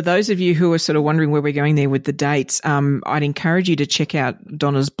 And for those of you who are sort of wondering where we're going there with the dates, I'd encourage you to check out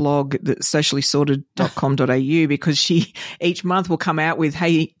Donna's blog, sociallysorted.com.au, because she each month will come out with,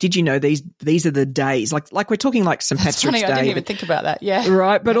 hey, did you know these are the days? Like we're talking like St. Patrick's Day. I didn't even think about that. Yeah.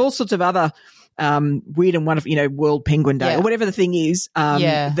 Right. But all sorts of other weird and wonderful, World Penguin Day or whatever the thing is,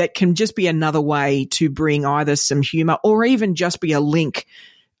 that can just be another way to bring either some humor or even just be a link,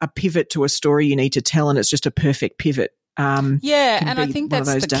 a pivot to a story you need to tell, and it's just a perfect pivot. And I think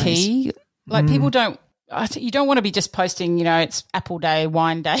that's the key. Like people you don't want to be just posting, it's Apple Day,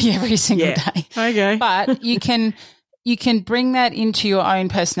 Wine Day every single day. Okay. But you can bring that into your own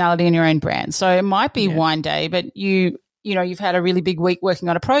personality and your own brand. So it might be Wine Day, but you've had a really big week working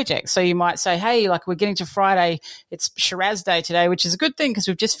on a project. So you might say, hey, like we're getting to Friday, it's Shiraz Day today, which is a good thing because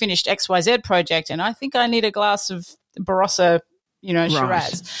we've just finished XYZ project and I think I need a glass of Barossa,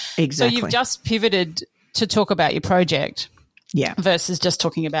 Shiraz. Exactly. So you've just pivoted to talk about your project versus just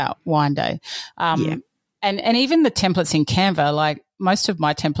talking about Wine Day. And even the templates in Canva, like most of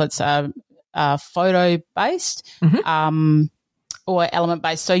my templates are photo-based or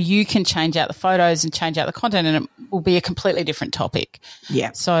element-based. So you can change out the photos and change out the content and it will be a completely different topic.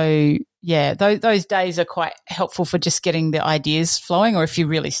 Yeah. So those days are quite helpful for just getting the ideas flowing, or if you're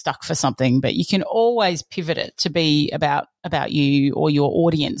really stuck for something. But you can always pivot it to be about you or your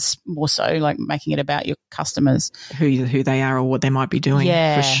audience more so, like making it about your customers, who they are or what they might be doing.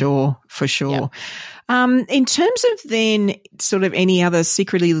 Yeah. For sure. In terms of then sort of any other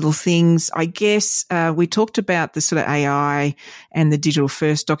secretly little things, I guess we talked about the sort of AI and the digital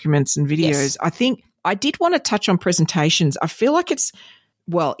first documents and videos. Yes. I think I did want to touch on presentations. I feel like it's,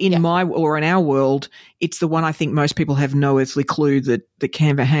 well, in our world, it's the one I think most people have no earthly clue that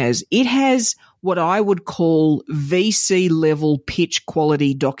Canva has. It has what I would call VC level pitch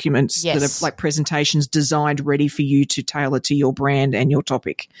quality documents that are like presentations designed ready for you to tailor to your brand and your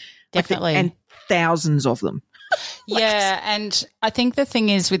topic. Definitely. And thousands of them. And I think the thing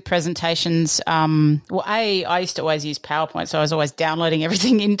is with presentations, I used to always use PowerPoint, so I was always downloading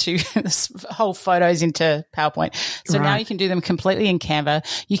everything into whole photos into PowerPoint. So now you can do them completely in Canva.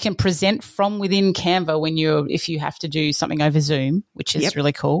 You can present from within Canva if you have to do something over Zoom, which is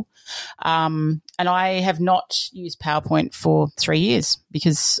really cool. And I have not used PowerPoint for 3 years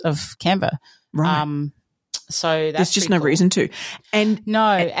because of Canva. Right. So that's there's just no reason to, and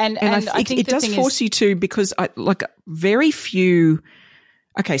I think it does force you to, because very few.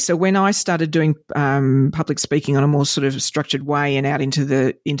 Okay, so when I started doing public speaking on a more sort of structured way and out into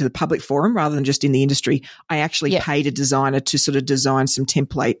the public forum rather than just in the industry, I actually paid a designer to sort of design some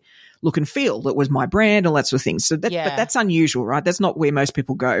template look and feel that was my brand, all that sort of thing. So but that's unusual, right? That's not where most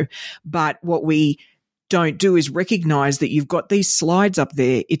people go. But what we don't do is recognize that you've got these slides up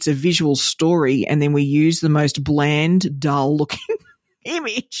there. It's a visual story, and then we use the most bland, dull looking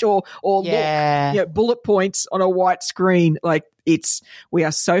image or look, bullet points on a white screen. Like we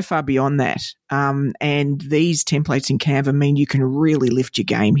are so far beyond that. And these templates in Canva mean you can really lift your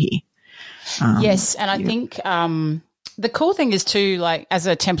game here. Yes. And I think, the cool thing is too, like as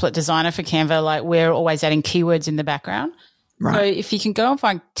a template designer for Canva, like we're always adding keywords in the background. Right. So if you can go and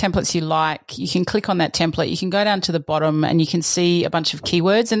find templates you like, you can click on that template. You can go down to the bottom and you can see a bunch of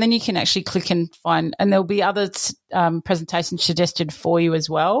keywords, and then you can actually click and find, and there'll be other presentations suggested for you as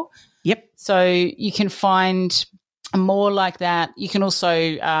well. Yep. So you can find more like that. You can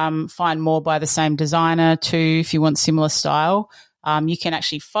also find more by the same designer too if you want similar style. You can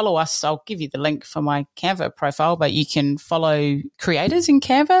actually follow us. I'll give you the link for my Canva profile, but you can follow creators in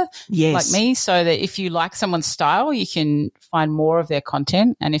Canva like me, so that if you like someone's style, you can find more of their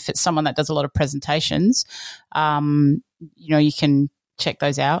content. And if it's someone that does a lot of presentations, you can check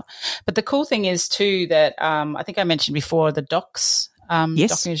those out. But the cool thing is too that I think I mentioned before the docs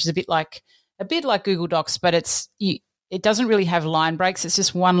document, which is a bit like Google Docs, but it doesn't really have line breaks. It's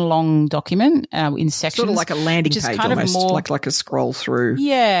just one long document in sections. Sort of like a landing page, kind almost, of more, like a scroll through.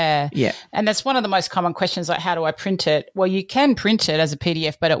 Yeah. Yeah. And that's one of the most common questions, like how do I print it? Well, you can print it as a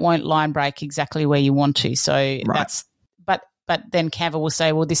PDF, but it won't line break exactly where you want to. So that's – but then Canva will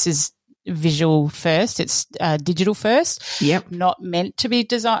say, well, this is visual first. It's digital first. Yep. Not meant to be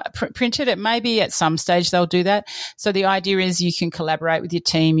printed. It may be at some stage they'll do that. So the idea is you can collaborate with your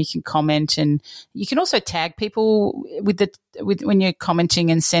team, you can comment, and you can also tag people with when you're commenting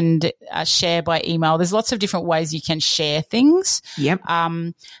and send share by email. There's lots of different ways you can share things. Yep.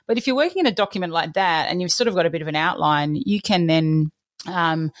 But if you're working in a document like that and you've sort of got a bit of an outline, you can then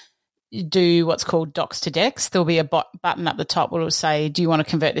do what's called docs to decks. There'll be a button up the top where it'll say, do you want to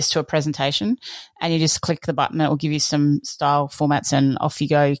convert this to a presentation? And you just click the button. It will give you some style formats and off you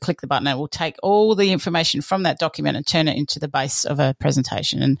go. You click the button. It will take all the information from that document and turn it into the base of a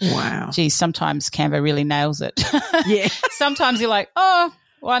presentation. And wow, geez, sometimes Canva really nails it. Yeah. Sometimes you're like, oh,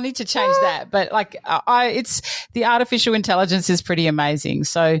 well, I need to change that. But like it's the artificial intelligence is pretty amazing.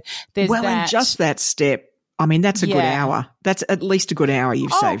 So there's and just that step. I mean, that's a good hour. That's at least a good hour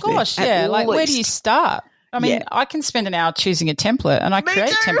you've saved there. Oh, gosh, yeah. Like, where do you start? I mean, I can spend an hour choosing a template, and I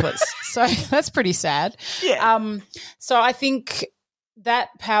create templates. So that's pretty sad. Yeah. So I think that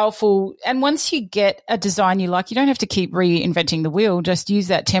powerful – and once you get a design you like, you don't have to keep reinventing the wheel. Just use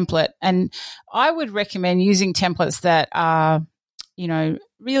that template. And I would recommend using templates that are,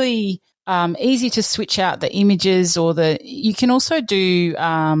 really easy to switch out the images you can also do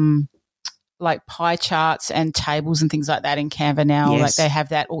like pie charts and tables and things like that in Canva now. Yes. Like they have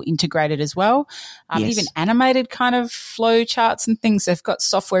that all integrated as well. Even animated kind of flow charts and things. They've got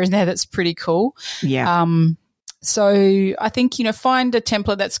software in there that's pretty cool. Yeah. So I think, find a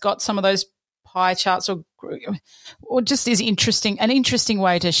template that's got some of those pie charts or just is an interesting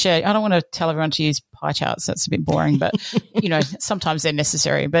way to share. I don't want to tell everyone to use pie charts. That's a bit boring, but, sometimes they're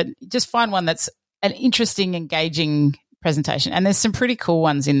necessary. But just find one that's an interesting, engaging presentation, and there's some pretty cool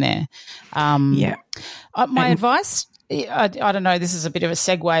ones in there. My advice I don't know, this is a bit of a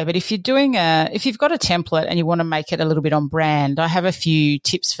segue, but if you've got a template and you want to make it a little bit on brand, I have a few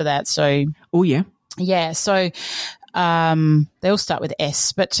tips for that. So, oh yeah. Yeah. So, they all start with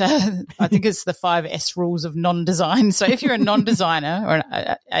S, but I think it's the 5 S rules of non-design. So if you're a non-designer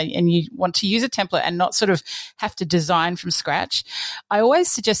and you want to use a template and not sort of have to design from scratch, I always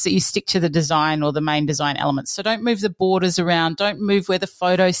suggest that you stick to the design or the main design elements. So don't move the borders around, don't move where the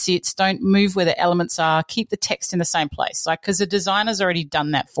photo sits, don't move where the elements are, keep the text in the same place. Like, because the designer's already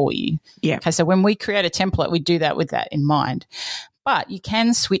done that for you. Yeah. Okay, so when we create a template, we do that with that in mind. But you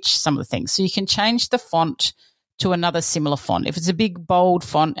can switch some of the things. So you can change the font to another similar font. If it's a big, bold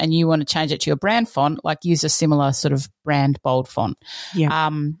font and you want to change it to your brand font, like use a similar sort of brand bold font. Yeah.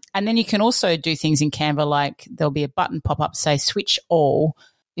 And then you can also do things in Canva, like there'll be a button pop up, say switch all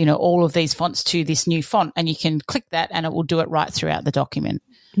of these fonts to this new font, and you can click that and it will do it right throughout the document.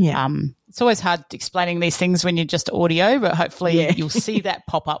 Yeah. It's always hard explaining these things when you're just audio, but hopefully you'll see that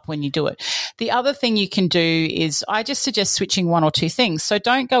pop up when you do it. The other thing you can do is I just suggest switching 1 or 2 things. So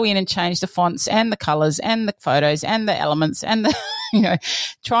don't go in and change the fonts and the colors and the photos and the elements and the,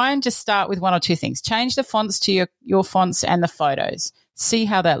 try and just start with 1 or 2 things. Change the fonts to your fonts and the photos. See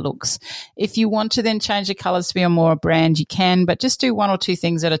how that looks. If you want to then change the colors to be on more brand, you can, but just do 1 or 2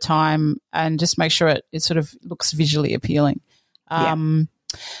 things at a time and just make sure it sort of looks visually appealing.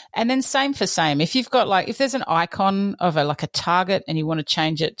 And then same for same. If you've got if there's an icon of a target and you want to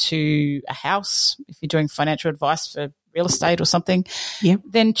change it to a house, if you're doing financial advice for real estate or something,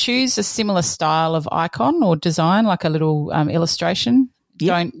 then choose a similar style of icon or design, like a little illustration.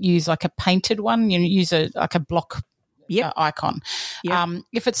 Don't use like a painted one. Use a block icon.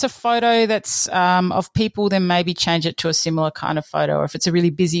 If it's a photo that's of people, then maybe change it to a similar kind of photo. Or if it's a really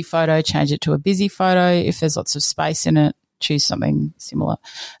busy photo, change it to a busy photo. If there's lots of space in it, choose something similar.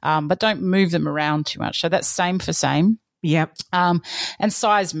 But don't move them around too much. So that's same for same. Yep. And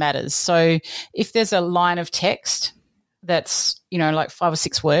size matters. So if there's a line of text that's, like 5 or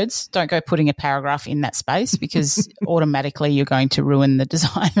 6 words, don't go putting a paragraph in that space because automatically you're going to ruin the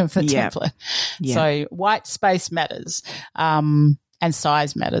design of the template. Yeah. So white space matters. And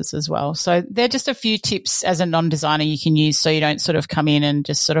size matters as well. So they're just a few tips as a non-designer you can use so you don't sort of come in and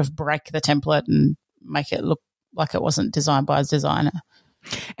just sort of break the template and make it look like it wasn't designed by a designer.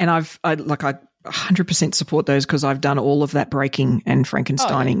 And I 100% support those because I've done all of that breaking and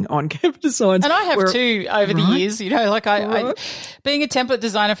Frankensteining on Canva designs. And I have too over the years, I being a template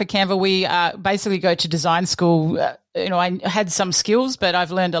designer for Canva, we basically go to design school. I had some skills, but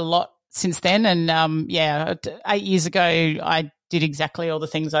I've learned a lot since then. And 8 years ago, I did exactly all the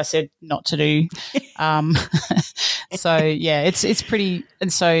things I said not to do. It's pretty,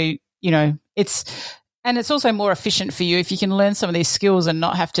 and so, it's also more efficient for you if you can learn some of these skills and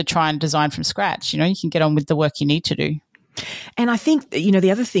not have to try and design from scratch. You can get on with the work you need to do. And I think,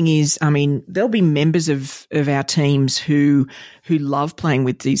 the other thing is, there'll be members of our teams who love playing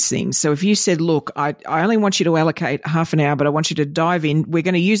with these things. So if you said, look, I only want you to allocate half an hour, but I want you to dive in. We're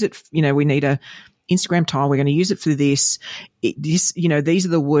going to use it. We need a Instagram tile. We're going to use it for this. These are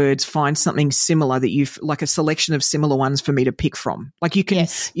the words. Find something similar that you've like a selection of similar ones for me to pick from. Like you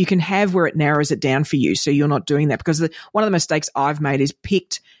can have where it narrows it down for you. So you're not doing that because one of the mistakes I've made is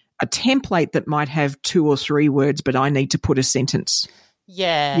picked a template that might have 2 or 3 words, but I need to put a sentence.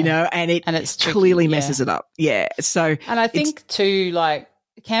 Yeah. And it's tricky, clearly messes it up. Yeah. So, and I think too,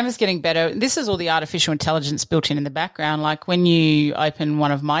 Canva's getting better. This is all the artificial intelligence built in the background. Like when you open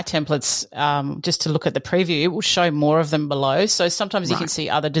one of my templates, just to look at the preview, it will show more of them below. So sometimes you can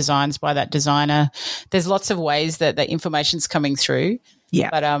see other designs by that designer. There's lots of ways that the information's coming through. Yeah.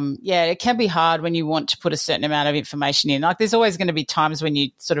 But, it can be hard when you want to put a certain amount of information in. Like there's always going to be times when you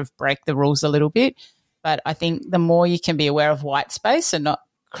sort of break the rules a little bit. But I think the more you can be aware of white space and not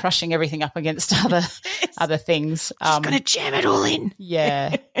crushing everything up against other things. Just going to jam it all in.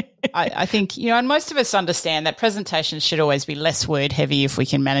 Yeah. I think, and most of us understand that presentations should always be less word heavy if we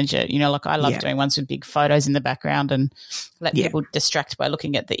can manage it. I love doing ones with big photos in the background and let people distract by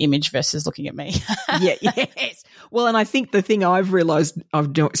looking at the image versus looking at me. Yes. Well, and I think the thing I've realised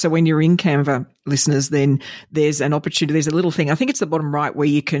so when you're in Canva, listeners, then there's an opportunity. There's a little thing. I think it's the bottom right where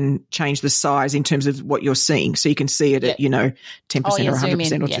you can change the size in terms of what you're seeing. So you can see it at, 10% or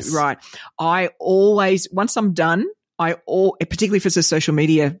 100% or two. Right. I always, once I'm done, particularly if it's a social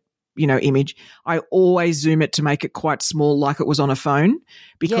media image, I always zoom it to make it quite small like it was on a phone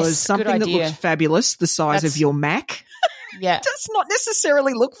because something that looks fabulous the size of your Mac does not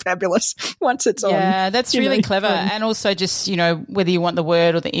necessarily look fabulous once it's on. Yeah, that's really clever. And also just, whether you want the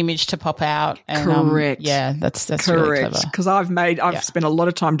word or the image to pop out. And, correct. That's correct. Really clever. Because I've spent a lot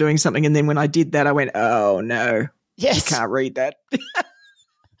of time doing something and then when I did that I went, oh no. Yes. You can't read that.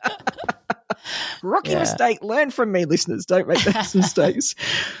 Rookie mistake. Learn from me, listeners. Don't make those mistakes.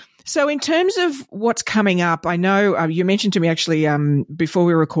 So in terms of what's coming up, I know you mentioned to me actually before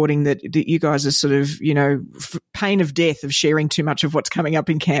we were recording that you guys are sort of, pain of death of sharing too much of what's coming up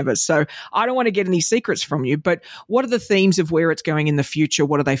in Canva. So I don't want to get any secrets from you, but what are the themes of where it's going in the future?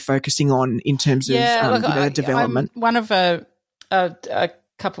 What are they focusing on in terms of development? I'm one of a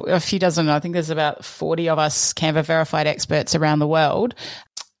few dozen, I think there's about 40 of us Canva verified experts around the world.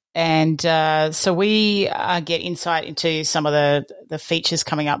 And so we get insight into some of the features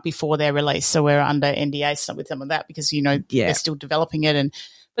coming up before they're released. So we're under NDA with some of that because, they're still developing it.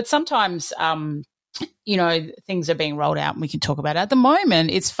 But sometimes, things are being rolled out and we can talk about it. At the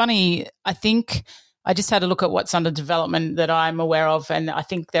moment, it's funny. I think I just had a look at what's under development that I'm aware of, and I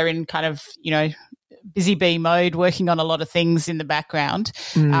think they're in kind of, busy bee mode, working on a lot of things in the background.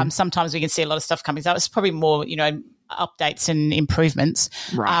 Sometimes we can see a lot of stuff coming up. It's probably more, updates and improvements.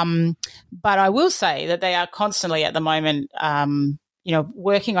 Right. But I will say that they are constantly at the moment,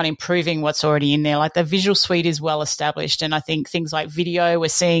 working on improving what's already in there. Like the visual suite is well established. And I think things like video, we're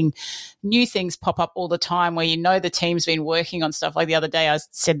seeing new things pop up all the time where the team's been working on stuff. Like the other day I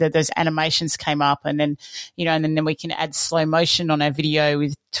said that those animations came up and then, and then we can add slow motion on our video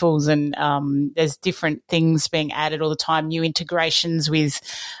with tools and there's different things being added all the time, new integrations with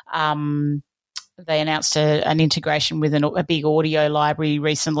they announced an integration with a big audio library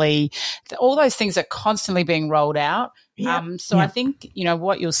recently. All those things are constantly being rolled out. I think,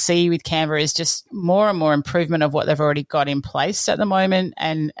 what you'll see with Canva is just more and more improvement of what they've already got in place at the moment.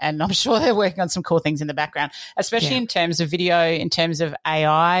 And I'm sure they're working on some cool things in the background, especially in terms of video, in terms of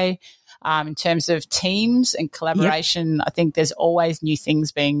AI, in terms of teams and collaboration. I think there's always new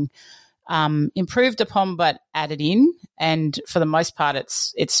things being improved upon but added in. And for the most part,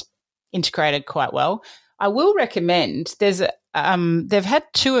 it's integrated quite well. I will recommend they've had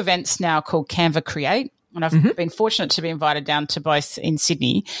 2 events now called Canva Create, and I've been fortunate to be invited down to both in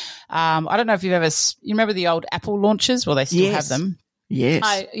Sydney. I don't know if you remember the old Apple launches? Well, they still have them. Yes.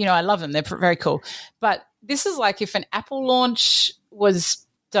 I love them. They're very cool. But this is like if an Apple launch was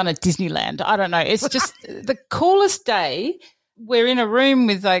done at Disneyland. I don't know. It's just the coolest day. We're in a room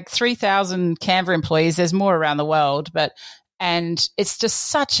with like 3,000 Canva employees. There's more around the world, and it's just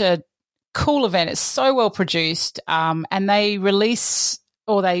such a cool event. It's so well produced, and they release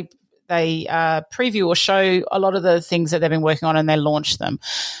or they preview or show a lot of the things that they've been working on, and they launch them.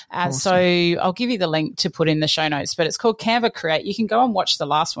 Awesome. So I'll give you the link to put in the show notes, but it's called Canva Create. You can go and watch the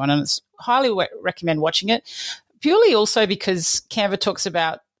last one, and it's highly recommend watching it, purely also because Canva talks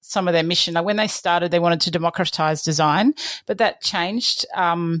about some of their mission. Like when they started, they wanted to democratize design, but that changed.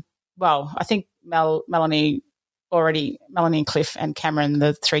 I think Melanie and Cliff and Cameron,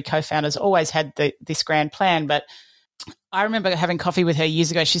 the 3 co-founders, always had this grand plan. But I remember having coffee with her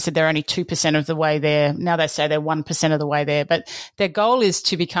years ago. She said they're only 2% of the way there. Now they say they're 1% of the way there. But their goal is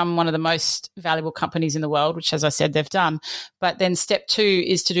to become one of the most valuable companies in the world, which, as I said, they've done. But then step 2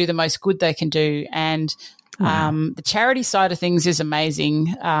 is to do the most good they can do. And the charity side of things is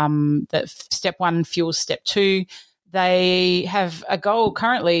amazing. That step 1 fuels step 2. They have a goal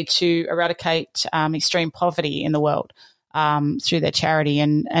currently to eradicate extreme poverty in the world through their charity.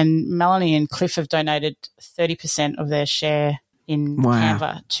 And Melanie and Cliff have donated 30% of their share in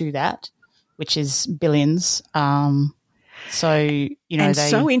Canva to that, which is billions. So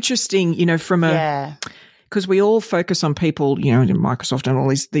interesting, from because we all focus on people, in Microsoft and all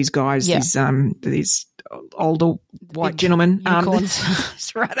these guys, these older white gentlemen, right,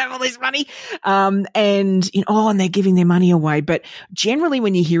 they have all this money, and they're giving their money away. But generally,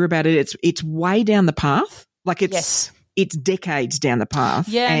 when you hear about it, it's way down the path. Like it's decades down the path.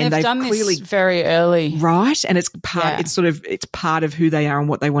 Yeah, and they've done clearly this very early, right? And it's part. It's part of who they are and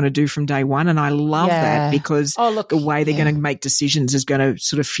what they want to do from day one. And I love that because the way they're going to make decisions is going to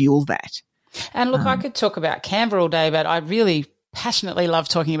sort of fuel that. And look, I could talk about Canva all day, but I really passionately love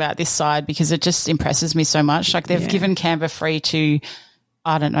talking about this side because it just impresses me so much. Like they've given Canva free to,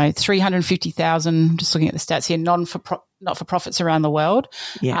 350,000, just looking at the stats here, not-for-profits around the world.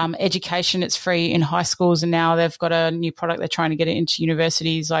 Yeah. Education, it's free in high schools, and now they've got a new product. They're trying to get it into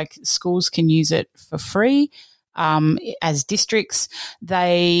universities. Like schools can use it for free as districts.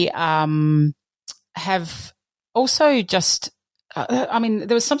 They have also just there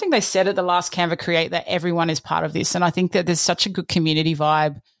was something they said at the last Canva Create that everyone is part of this. And I think that there's such a good community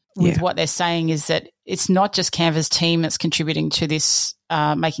vibe with what they're saying is that it's not just Canva's team that's contributing to this,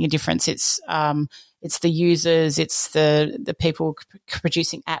 making a difference. It's the users, it's the people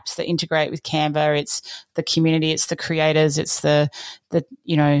producing apps that integrate with Canva, it's the community, it's the creators, it's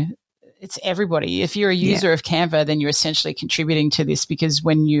it's everybody. If you're a user of Canva, then you're essentially contributing to this, because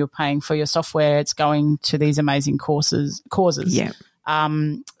when you're paying for your software, it's going to these amazing causes. Yeah.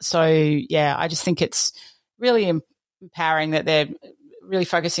 So yeah, I just think it's really empowering that they're really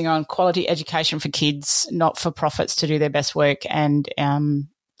focusing on quality education for kids, not for profits to do their best work, and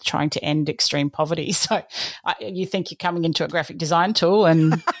trying to end extreme poverty. So you think you're coming into a graphic design tool,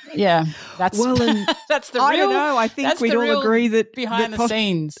 and yeah, that's that's the real. I don't know. I think we'd all agree that behind the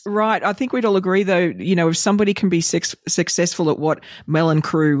scenes, right? I think we'd all agree, though. If somebody can be successful at what Mel and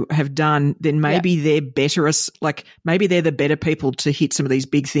crew have done, then maybe they're better. Maybe they're the better people to hit some of these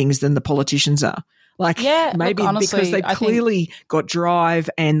big things than the politicians are. Maybe honestly, because they've clearly got drive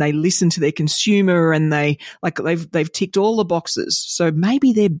and they listen to their consumer, and they've ticked all the boxes. So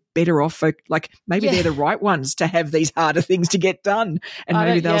maybe they're better off. Maybe they're the right ones to have these harder things to get done, and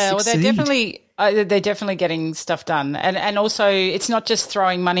maybe they'll succeed. Well, they're definitely getting stuff done, and also it's not just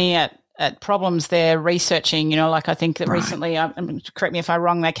throwing money at problems. They're researching, I think that recently, correct me if I'm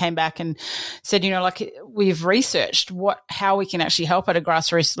wrong, they came back and said, we've researched how we can actually help at a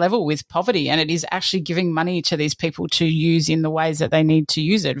grassroots level with poverty, and it is actually giving money to these people to use in the ways that they need to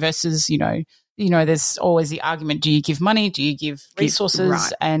use it versus, there's always the argument, do you give money, do you give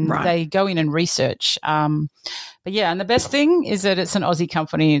resources? They go in and research. But yeah, and the best thing is that it's an Aussie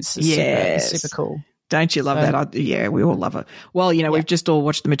company. It's super cool. Don't you love that? We all love it. Well, we've just all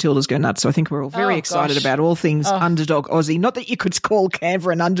watched the Matildas go nuts, so I think we're all very excited about all things underdog Aussie. Not that you could call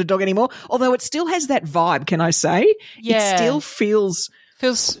Canva an underdog anymore, although it still has that vibe, can I say? Yeah. It still feels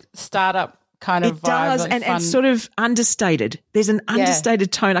startup kind of vibe. It does, and sort of understated. There's an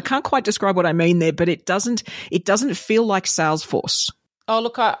understated tone. I can't quite describe what I mean there, but it doesn't feel like Salesforce. Oh,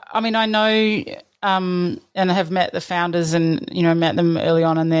 look, I mean, I know and I have met the founders and, met them early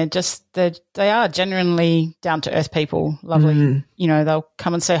on, and they are genuinely down to earth people, lovely. They'll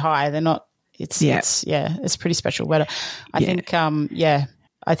come and say hi. They're not, it's pretty special. But I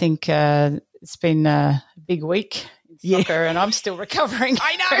think it's been a big week in soccer, and I'm still recovering.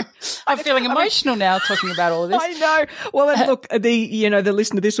 I know. I'm feeling emotional now talking about all this. I know. Well, and look, the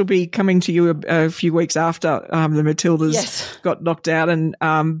listener, this will be coming to you a few weeks after the Matildas got knocked out, and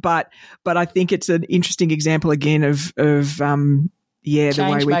but I think it's an interesting example again of the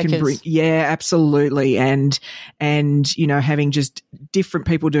way we can bring, absolutely, and having just different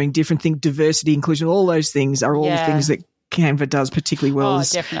people doing different things, diversity, inclusion, all those things are all the things that Canva does particularly well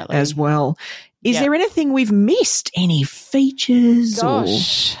as well. Is there anything we've missed? Any features?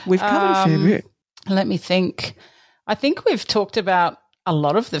 Gosh, we've covered a fair bit. Let me think. I think we've talked about a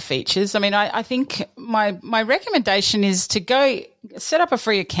lot of the features. I mean, I think my recommendation is to go set up a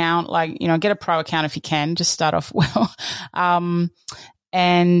free account, get a pro account if you can, just start off well.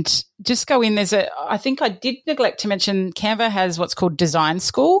 And just go in. I think I did neglect to mention Canva has what's called Design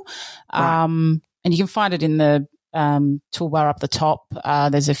School. Right. And you can find it in the toolbar up the top.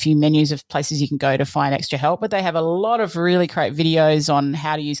 There's a few menus of places you can go to find extra help, but they have a lot of really great videos on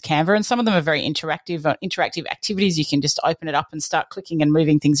how to use Canva, and some of them are very interactive activities. You can just open it up and start clicking and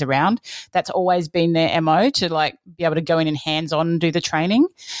moving things around. That's always been their MO, to be able to go in and hands-on do the training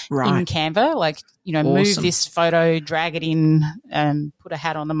in Canva, awesome. Move this photo, drag it in, put a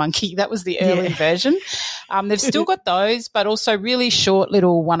hat on the monkey. That was the early version. They've still got those, but also really short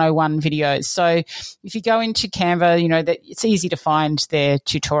little 101 videos. So if you go into Canva, that it's easy to find their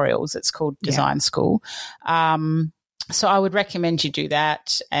tutorials. It's called Design School. So I would recommend you do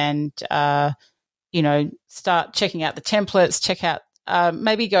that, and start checking out the templates. Check out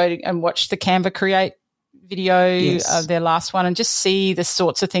maybe go and watch the Canva Create video of their last one, and just see the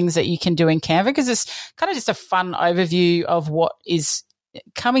sorts of things that you can do in Canva, because it's kind of just a fun overview of what is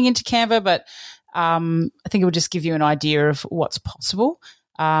coming into Canva, but I think it will just give you an idea of what's possible.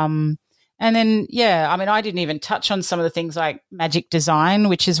 And then, I didn't even touch on some of the things like Magic Design,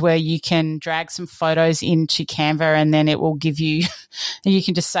 which is where you can drag some photos into Canva, and then it will give you, you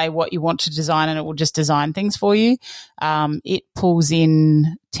can just say what you want to design, and it will just design things for you. It pulls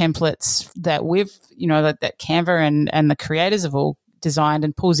in templates that that Canva and the creators have all designed,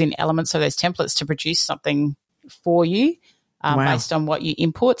 and pulls in elements of those templates to produce something for you based on what you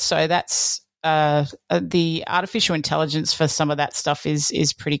input. So that's the artificial intelligence for some of that stuff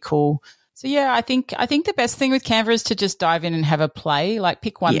is pretty cool. So I think the best thing with Canva is to just dive in and have a play.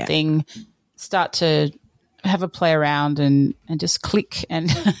 Pick one thing, start to have a play around and just click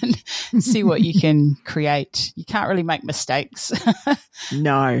and see what you can create. You can't really make mistakes.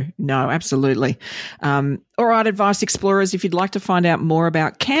 No, absolutely. All right, Advice Explorers, if you'd like to find out more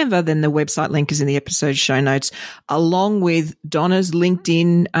about Canva, then the website link is in the episode show notes, along with Donna's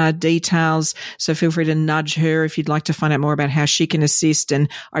LinkedIn details. So feel free to nudge her if you'd like to find out more about how she can assist. And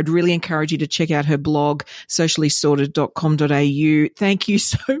I'd really encourage you to check out her blog, sociallysorted.com.au. Thank you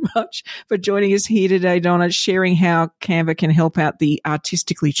so much for joining us here today, Donna, sharing how Canva can help out the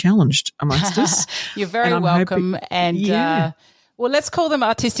artistically challenged amongst us. You're very welcome. Well, let's call them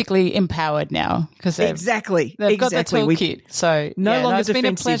artistically empowered now, because they've got the toolkit. So no longer it's been a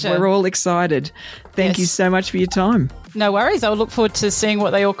defensive. pleasure. We're all excited. Thank you so much for your time. No worries. I'll look forward to seeing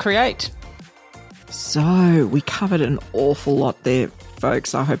what they all create. So we covered an awful lot there,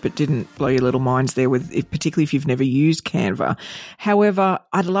 folks. I hope it didn't blow your little minds there, particularly if you've never used Canva. However,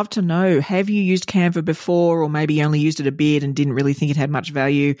 I'd love to know, have you used Canva before, or maybe you only used it a bit and didn't really think it had much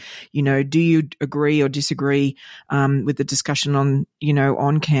value? Do you agree or disagree with the discussion on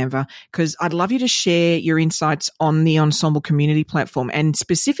Canva? Because I'd love you to share your insights on the Ensemble community platform. And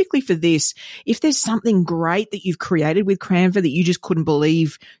specifically for this, if there's something great that you've created with Canva that you just couldn't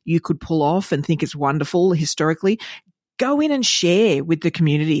believe you could pull off and think it's wonderful historically, go in and share with the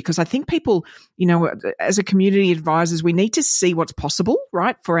community, because I think people, as a community advisors, we need to see what's possible,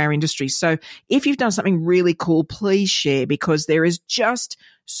 right, for our industry. So if you've done something really cool, please share, because there is just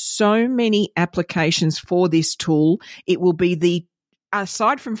so many applications for this tool. It will be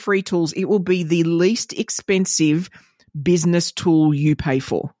aside from free tools, it will be the least expensive business tool you pay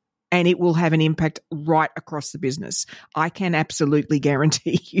for. And it will have an impact right across the business. I can absolutely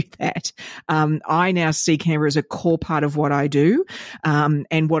guarantee you that. I now see Canva as a core part of what I do.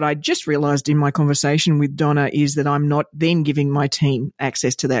 And what I just realized in my conversation with Donna is that I'm not then giving my team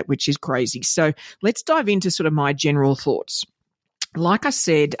access to that, which is crazy. So let's dive into sort of my general thoughts. Like I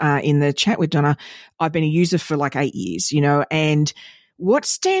said in the chat with Donna, I've been a user for like 8 years, and what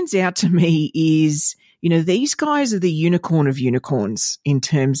stands out to me is, these guys are the unicorn of unicorns in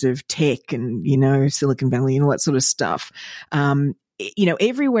terms of tech and, Silicon Valley and all that sort of stuff.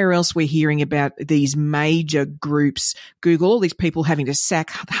 Everywhere else we're hearing about these major groups, Google, all these people having to sack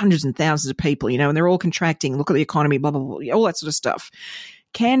hundreds and thousands of people, and they're all contracting. Look at the economy, blah, blah, blah, all that sort of stuff.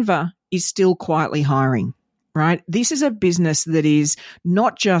 Canva is still quietly hiring. Right? This is a business that is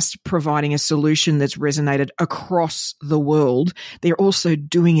not just providing a solution that's resonated across the world. They're also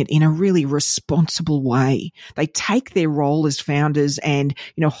doing it in a really responsible way. They take their role as founders and,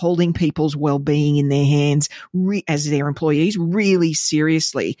 holding people's well-being in their hands as their employees really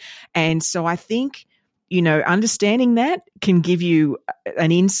seriously. And so I think, understanding that can give you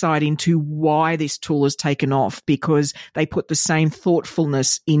an insight into why this tool has taken off, because they put the same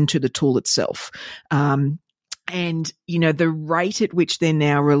thoughtfulness into the tool itself. And, the rate at which they're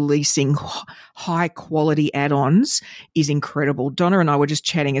now releasing high quality add-ons is incredible. Donna and I were just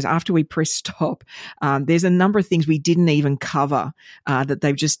chatting as after we press stop, there's a number of things we didn't even cover that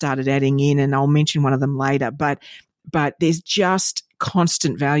they've just started adding in, and I'll mention one of them later. But there's just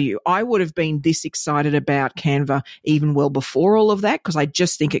constant value. I would have been this excited about Canva even well before all of that, because I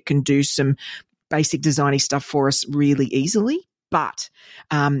just think it can do some basic designy stuff for us really easily. But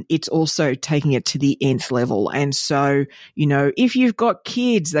it's also taking it to the nth level. And so, if you've got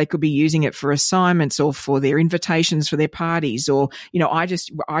kids, they could be using it for assignments or for their invitations for their parties. Or, I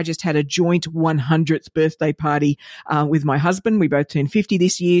just had a joint 100th birthday party with my husband. We both turned 50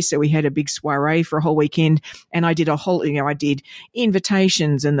 this year, so we had a big soiree for a whole weekend. And I did I did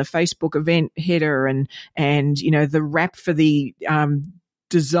invitations and the Facebook event header and the wrap for the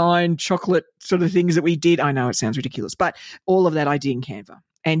design chocolate sort of things that we did. I know it sounds ridiculous, but all of that I did in Canva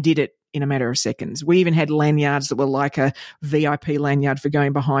and did it in a matter of seconds. We even had lanyards that were like a VIP lanyard for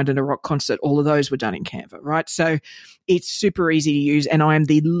going behind in a rock concert. All of those were done in Canva, right? So it's super easy to use, and I am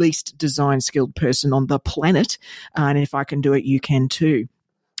the least design skilled person on the planet. And if I can do it, you can too.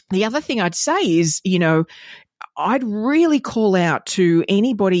 The other thing I'd say is, I'd really call out to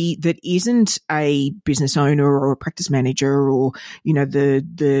anybody that isn't a business owner or a practice manager or,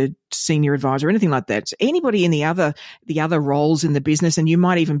 the senior advisor or anything like that. So anybody in the other roles in the business, and you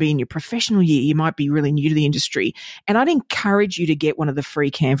might even be in your professional year, you might be really new to the industry. And I'd encourage you to get one of the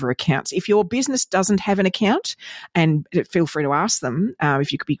free Canva accounts. If your business doesn't have an account, and feel free to ask them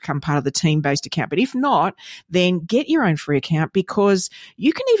if you could become part of the team-based account. But if not, then get your own free account, because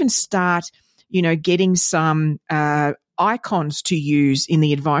you can even start getting some icons to use in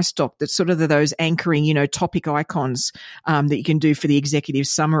the advice doc that's sort of those anchoring, topic icons that you can do for the executive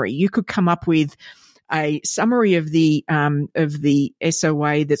summary. You could come up with a summary of the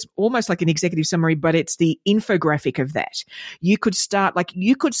SOA that's almost like an executive summary, but it's the infographic of that. You could start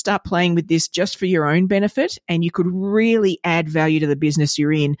playing with this just for your own benefit, and you could really add value to the business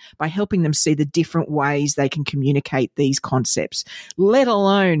you're in by helping them see the different ways they can communicate these concepts, let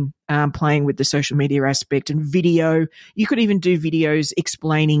alone playing with the social media aspect and video. You could even do videos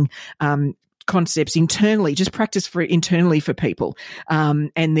explaining concepts internally, just practice internally for people,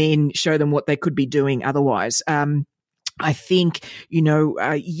 and then show them what they could be doing otherwise. I think,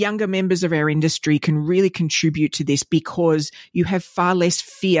 younger members of our industry can really contribute to this because you have far less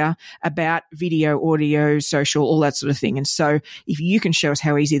fear about video, audio, social, all that sort of thing. And so if you can show us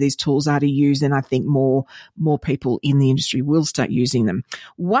how easy these tools are to use, then I think more people in the industry will start using them.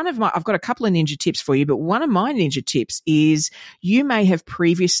 I've got a couple of ninja tips for you, but one of my ninja tips is you may have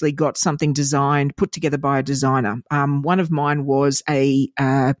previously got something designed, put together by a designer. One of mine was a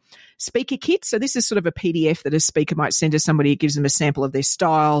speaker kit. So this is sort of a PDF that a speaker might send to somebody. It gives them a sample of their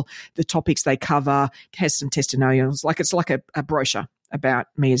style, the topics they cover, has some testimonials. It's like a brochure about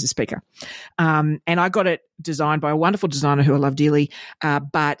me as a speaker. And I got it designed by a wonderful designer who I love dearly,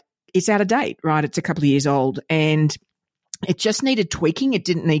 but it's out of date, right? It's a couple of years old, and it just needed tweaking. It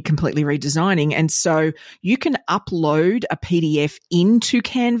didn't need completely redesigning. And so you can upload a PDF into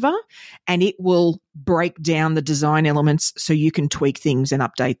Canva and it will break down the design elements so you can tweak things and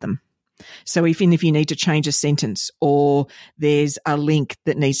update them. So even if you need to change a sentence, or there's a link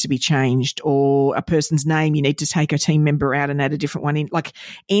that needs to be changed, or a person's name, you need to take a team member out and add a different one in, like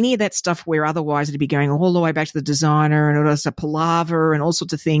any of that stuff where otherwise it'd be going all the way back to the designer and it was a palaver and all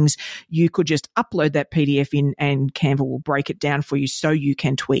sorts of things, you could just upload that PDF in and Canva will break it down for you so you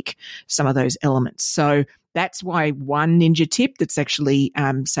can tweak some of those elements. So that's why one ninja tip that's actually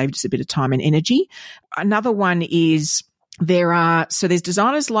saved us a bit of time and energy. Another one is there's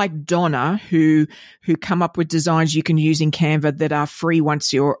designers like Donna who come up with designs you can use in Canva that are free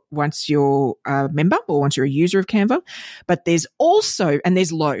once you're a member or once you're a user of Canva. But there's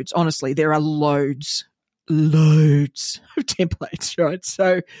loads. Honestly, there are loads of templates, right?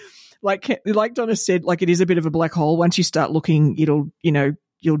 So like Donna said, it is a bit of a black hole. Once you start looking,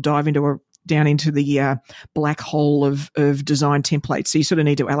 you'll dive down into the black hole of design templates. So you sort of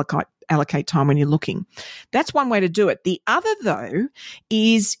need to allocate time when you're looking. That's one way to do it. The other, though,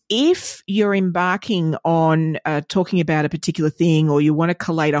 is if you're embarking on talking about a particular thing, or you want to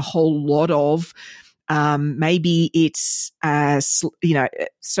collate a whole lot of maybe it's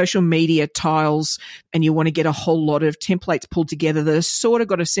social media tiles, and you want to get a whole lot of templates pulled together that have sort of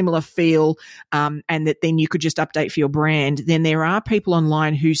got a similar feel, and that then you could just update for your brand. Then there are people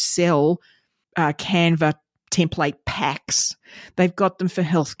online who sell Canva template packs. They've got them for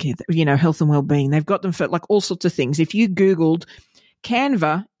healthcare, health and well-being. They've got them for all sorts of things. If you Googled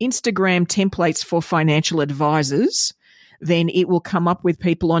Canva Instagram templates for financial advisors, then it will come up with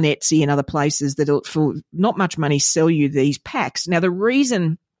people on Etsy and other places that for not much money sell you these packs. Now, the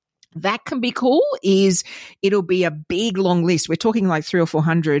reason that can be cool is it'll be a big long list. We're talking like 300 or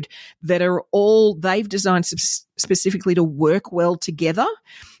 400 that are all they've designed specifically to work well together.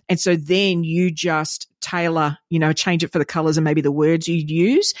 And so then you just tailor, change it for the colors and maybe the words you'd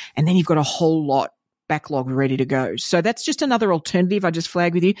use, and then you've got a whole lot backlog ready to go. So that's just another alternative I just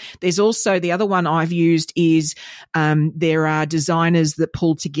flagged with you. There's also the other one I've used is there are designers that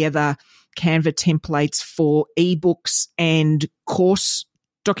pull together Canva templates for ebooks and course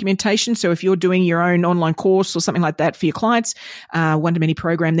documentation. So if you're doing your own online course or something like that for your clients, one-to-many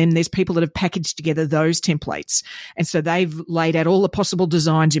program, then there's people that have packaged together those templates. And so they've laid out all the possible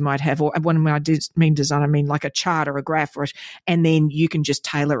designs you might have, or when I mean design, I mean like a chart or a graph, and then you can just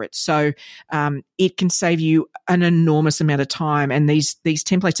tailor it. So it can save you an enormous amount of time. And these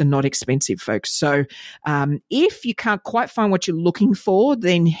templates are not expensive, folks. So if you can't quite find what you're looking for,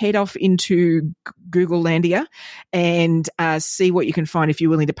 then head off into Google Landia and see what you can find if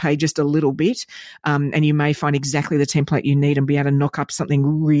you're willing to pay just a little bit, and you may find exactly the template you need and be able to knock up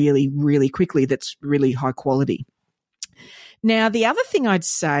something really, really quickly that's really high quality. Now, the other thing I'd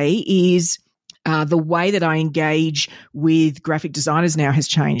say is the way that I engage with graphic designers now has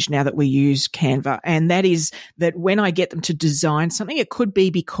changed now that we use Canva, and that is that when I get them to design something, it could be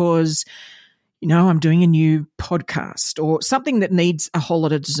because I'm doing a new podcast or something that needs a whole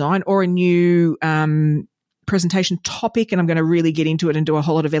lot of design, or a new presentation topic, and I'm going to really get into it and do a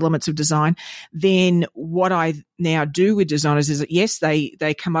whole lot of elements of design. Then what I now do with designers is that, yes,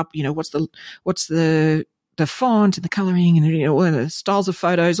 they come up, what's the the font and the coloring and, you know, the styles of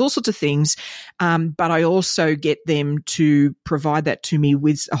photos, all sorts of things. But I also get them to provide that to me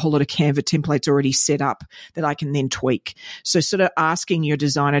with a whole lot of Canva templates already set up that I can then tweak. So sort of asking your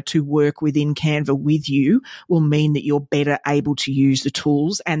designer to work within Canva with you will mean that you're better able to use the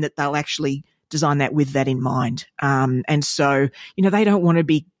tools and that they'll actually design that with that in mind. And so, you know, they don't want to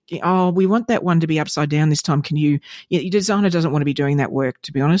be, oh, we want that one to be upside down this time. Can you, your designer doesn't want to be doing that work,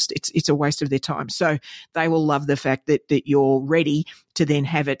 to be honest. It's a waste of their time. So they will love the fact that you're ready to then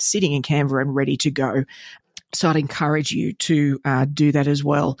have it sitting in Canva and ready to go. So I'd encourage you to do that as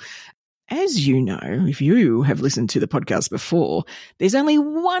well. As you know, if you have listened to the podcast before, there's only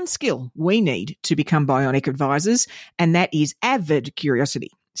one skill we need to become bionic advisors, and that is avid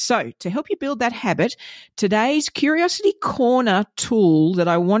curiosity. So to help you build that habit, today's Curiosity Corner tool that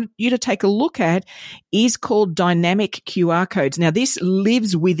I want you to take a look at is called Dynamic QR Codes. Now, this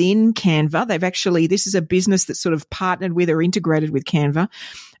lives within Canva. This is a business that's sort of partnered with or integrated with Canva.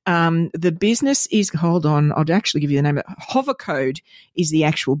 The business is, hold on, I'll actually give you the name of it. Hovercode is the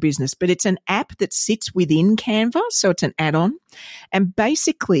actual business, but it's an app that sits within Canva. So it's an add-on. And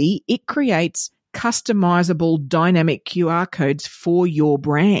basically it creates customizable dynamic QR codes for your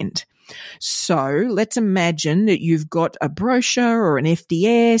brand. So let's imagine that you've got a brochure or an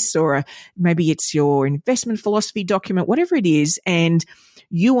FDS or maybe it's your investment philosophy document, whatever it is, and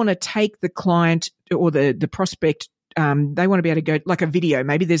you want to take the client or the prospect. They want to be able to go like a video.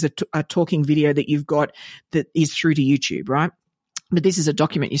 Maybe there's a talking video that you've got that is through to YouTube, right? But this is a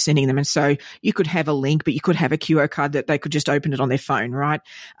document you're sending them. And so you could have a link, but you could have a QR code that they could just open it on their phone, right?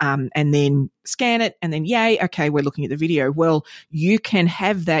 And then scan it and then, yay, okay, we're looking at the video. Well, you can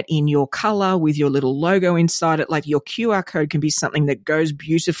have that in your color with your little logo inside it. Like your QR code can be something that goes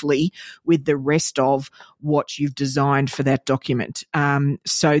beautifully with the rest of what you've designed for that document.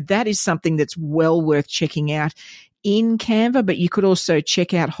 So that is something that's well worth checking out in Canva, but you could also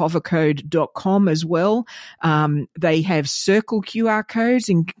check out hovercode.com as well. They have circle QR codes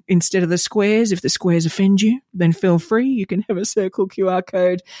instead of the squares. If the squares offend you, then feel free. You can have a circle QR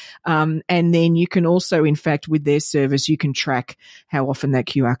code. And then you can also, in fact, with their service, you can track how often that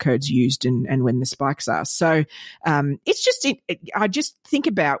QR code's used and when the spikes are. So it's just, I just think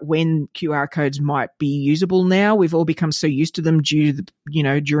about when QR codes might be usable now. We've all become so used to them due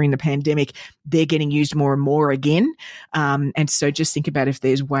to during the pandemic, they're getting used more and more again. And so just think about if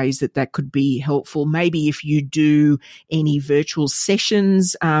there's ways that could be helpful. Maybe if you do any virtual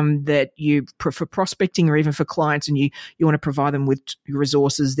sessions that you for prospecting or even for clients and you want to provide them with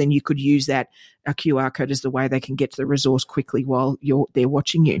resources, then you could use a QR code as the way they can get to the resource quickly while they're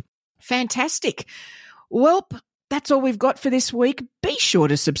watching you. Fantastic. Well, that's all we've got for this week. Be sure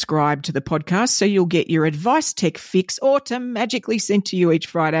to subscribe to the podcast so you'll get your AdviceTech fix automatically sent to you each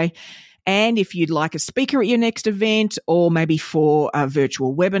Friday. And if you'd like a speaker at your next event or maybe for a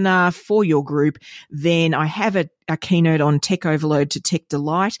virtual webinar for your group, then I have a keynote on Tech Overload to Tech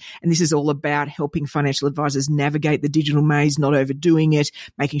Delight. And this is all about helping financial advisors navigate the digital maze, not overdoing it,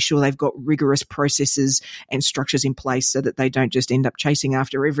 making sure they've got rigorous processes and structures in place so that they don't just end up chasing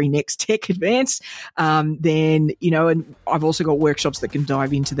after every next tech advance. And I've also got workshops that can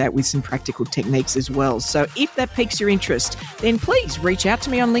dive into that with some practical techniques as well. So if that piques your interest, then please reach out to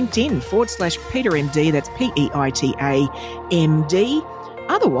me on LinkedIn /PeterMD. That's PEITAMD.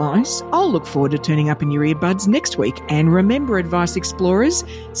 Otherwise, I'll look forward to turning up in your earbuds next week. And remember, Advice Explorers,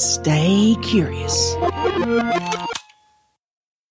 stay curious.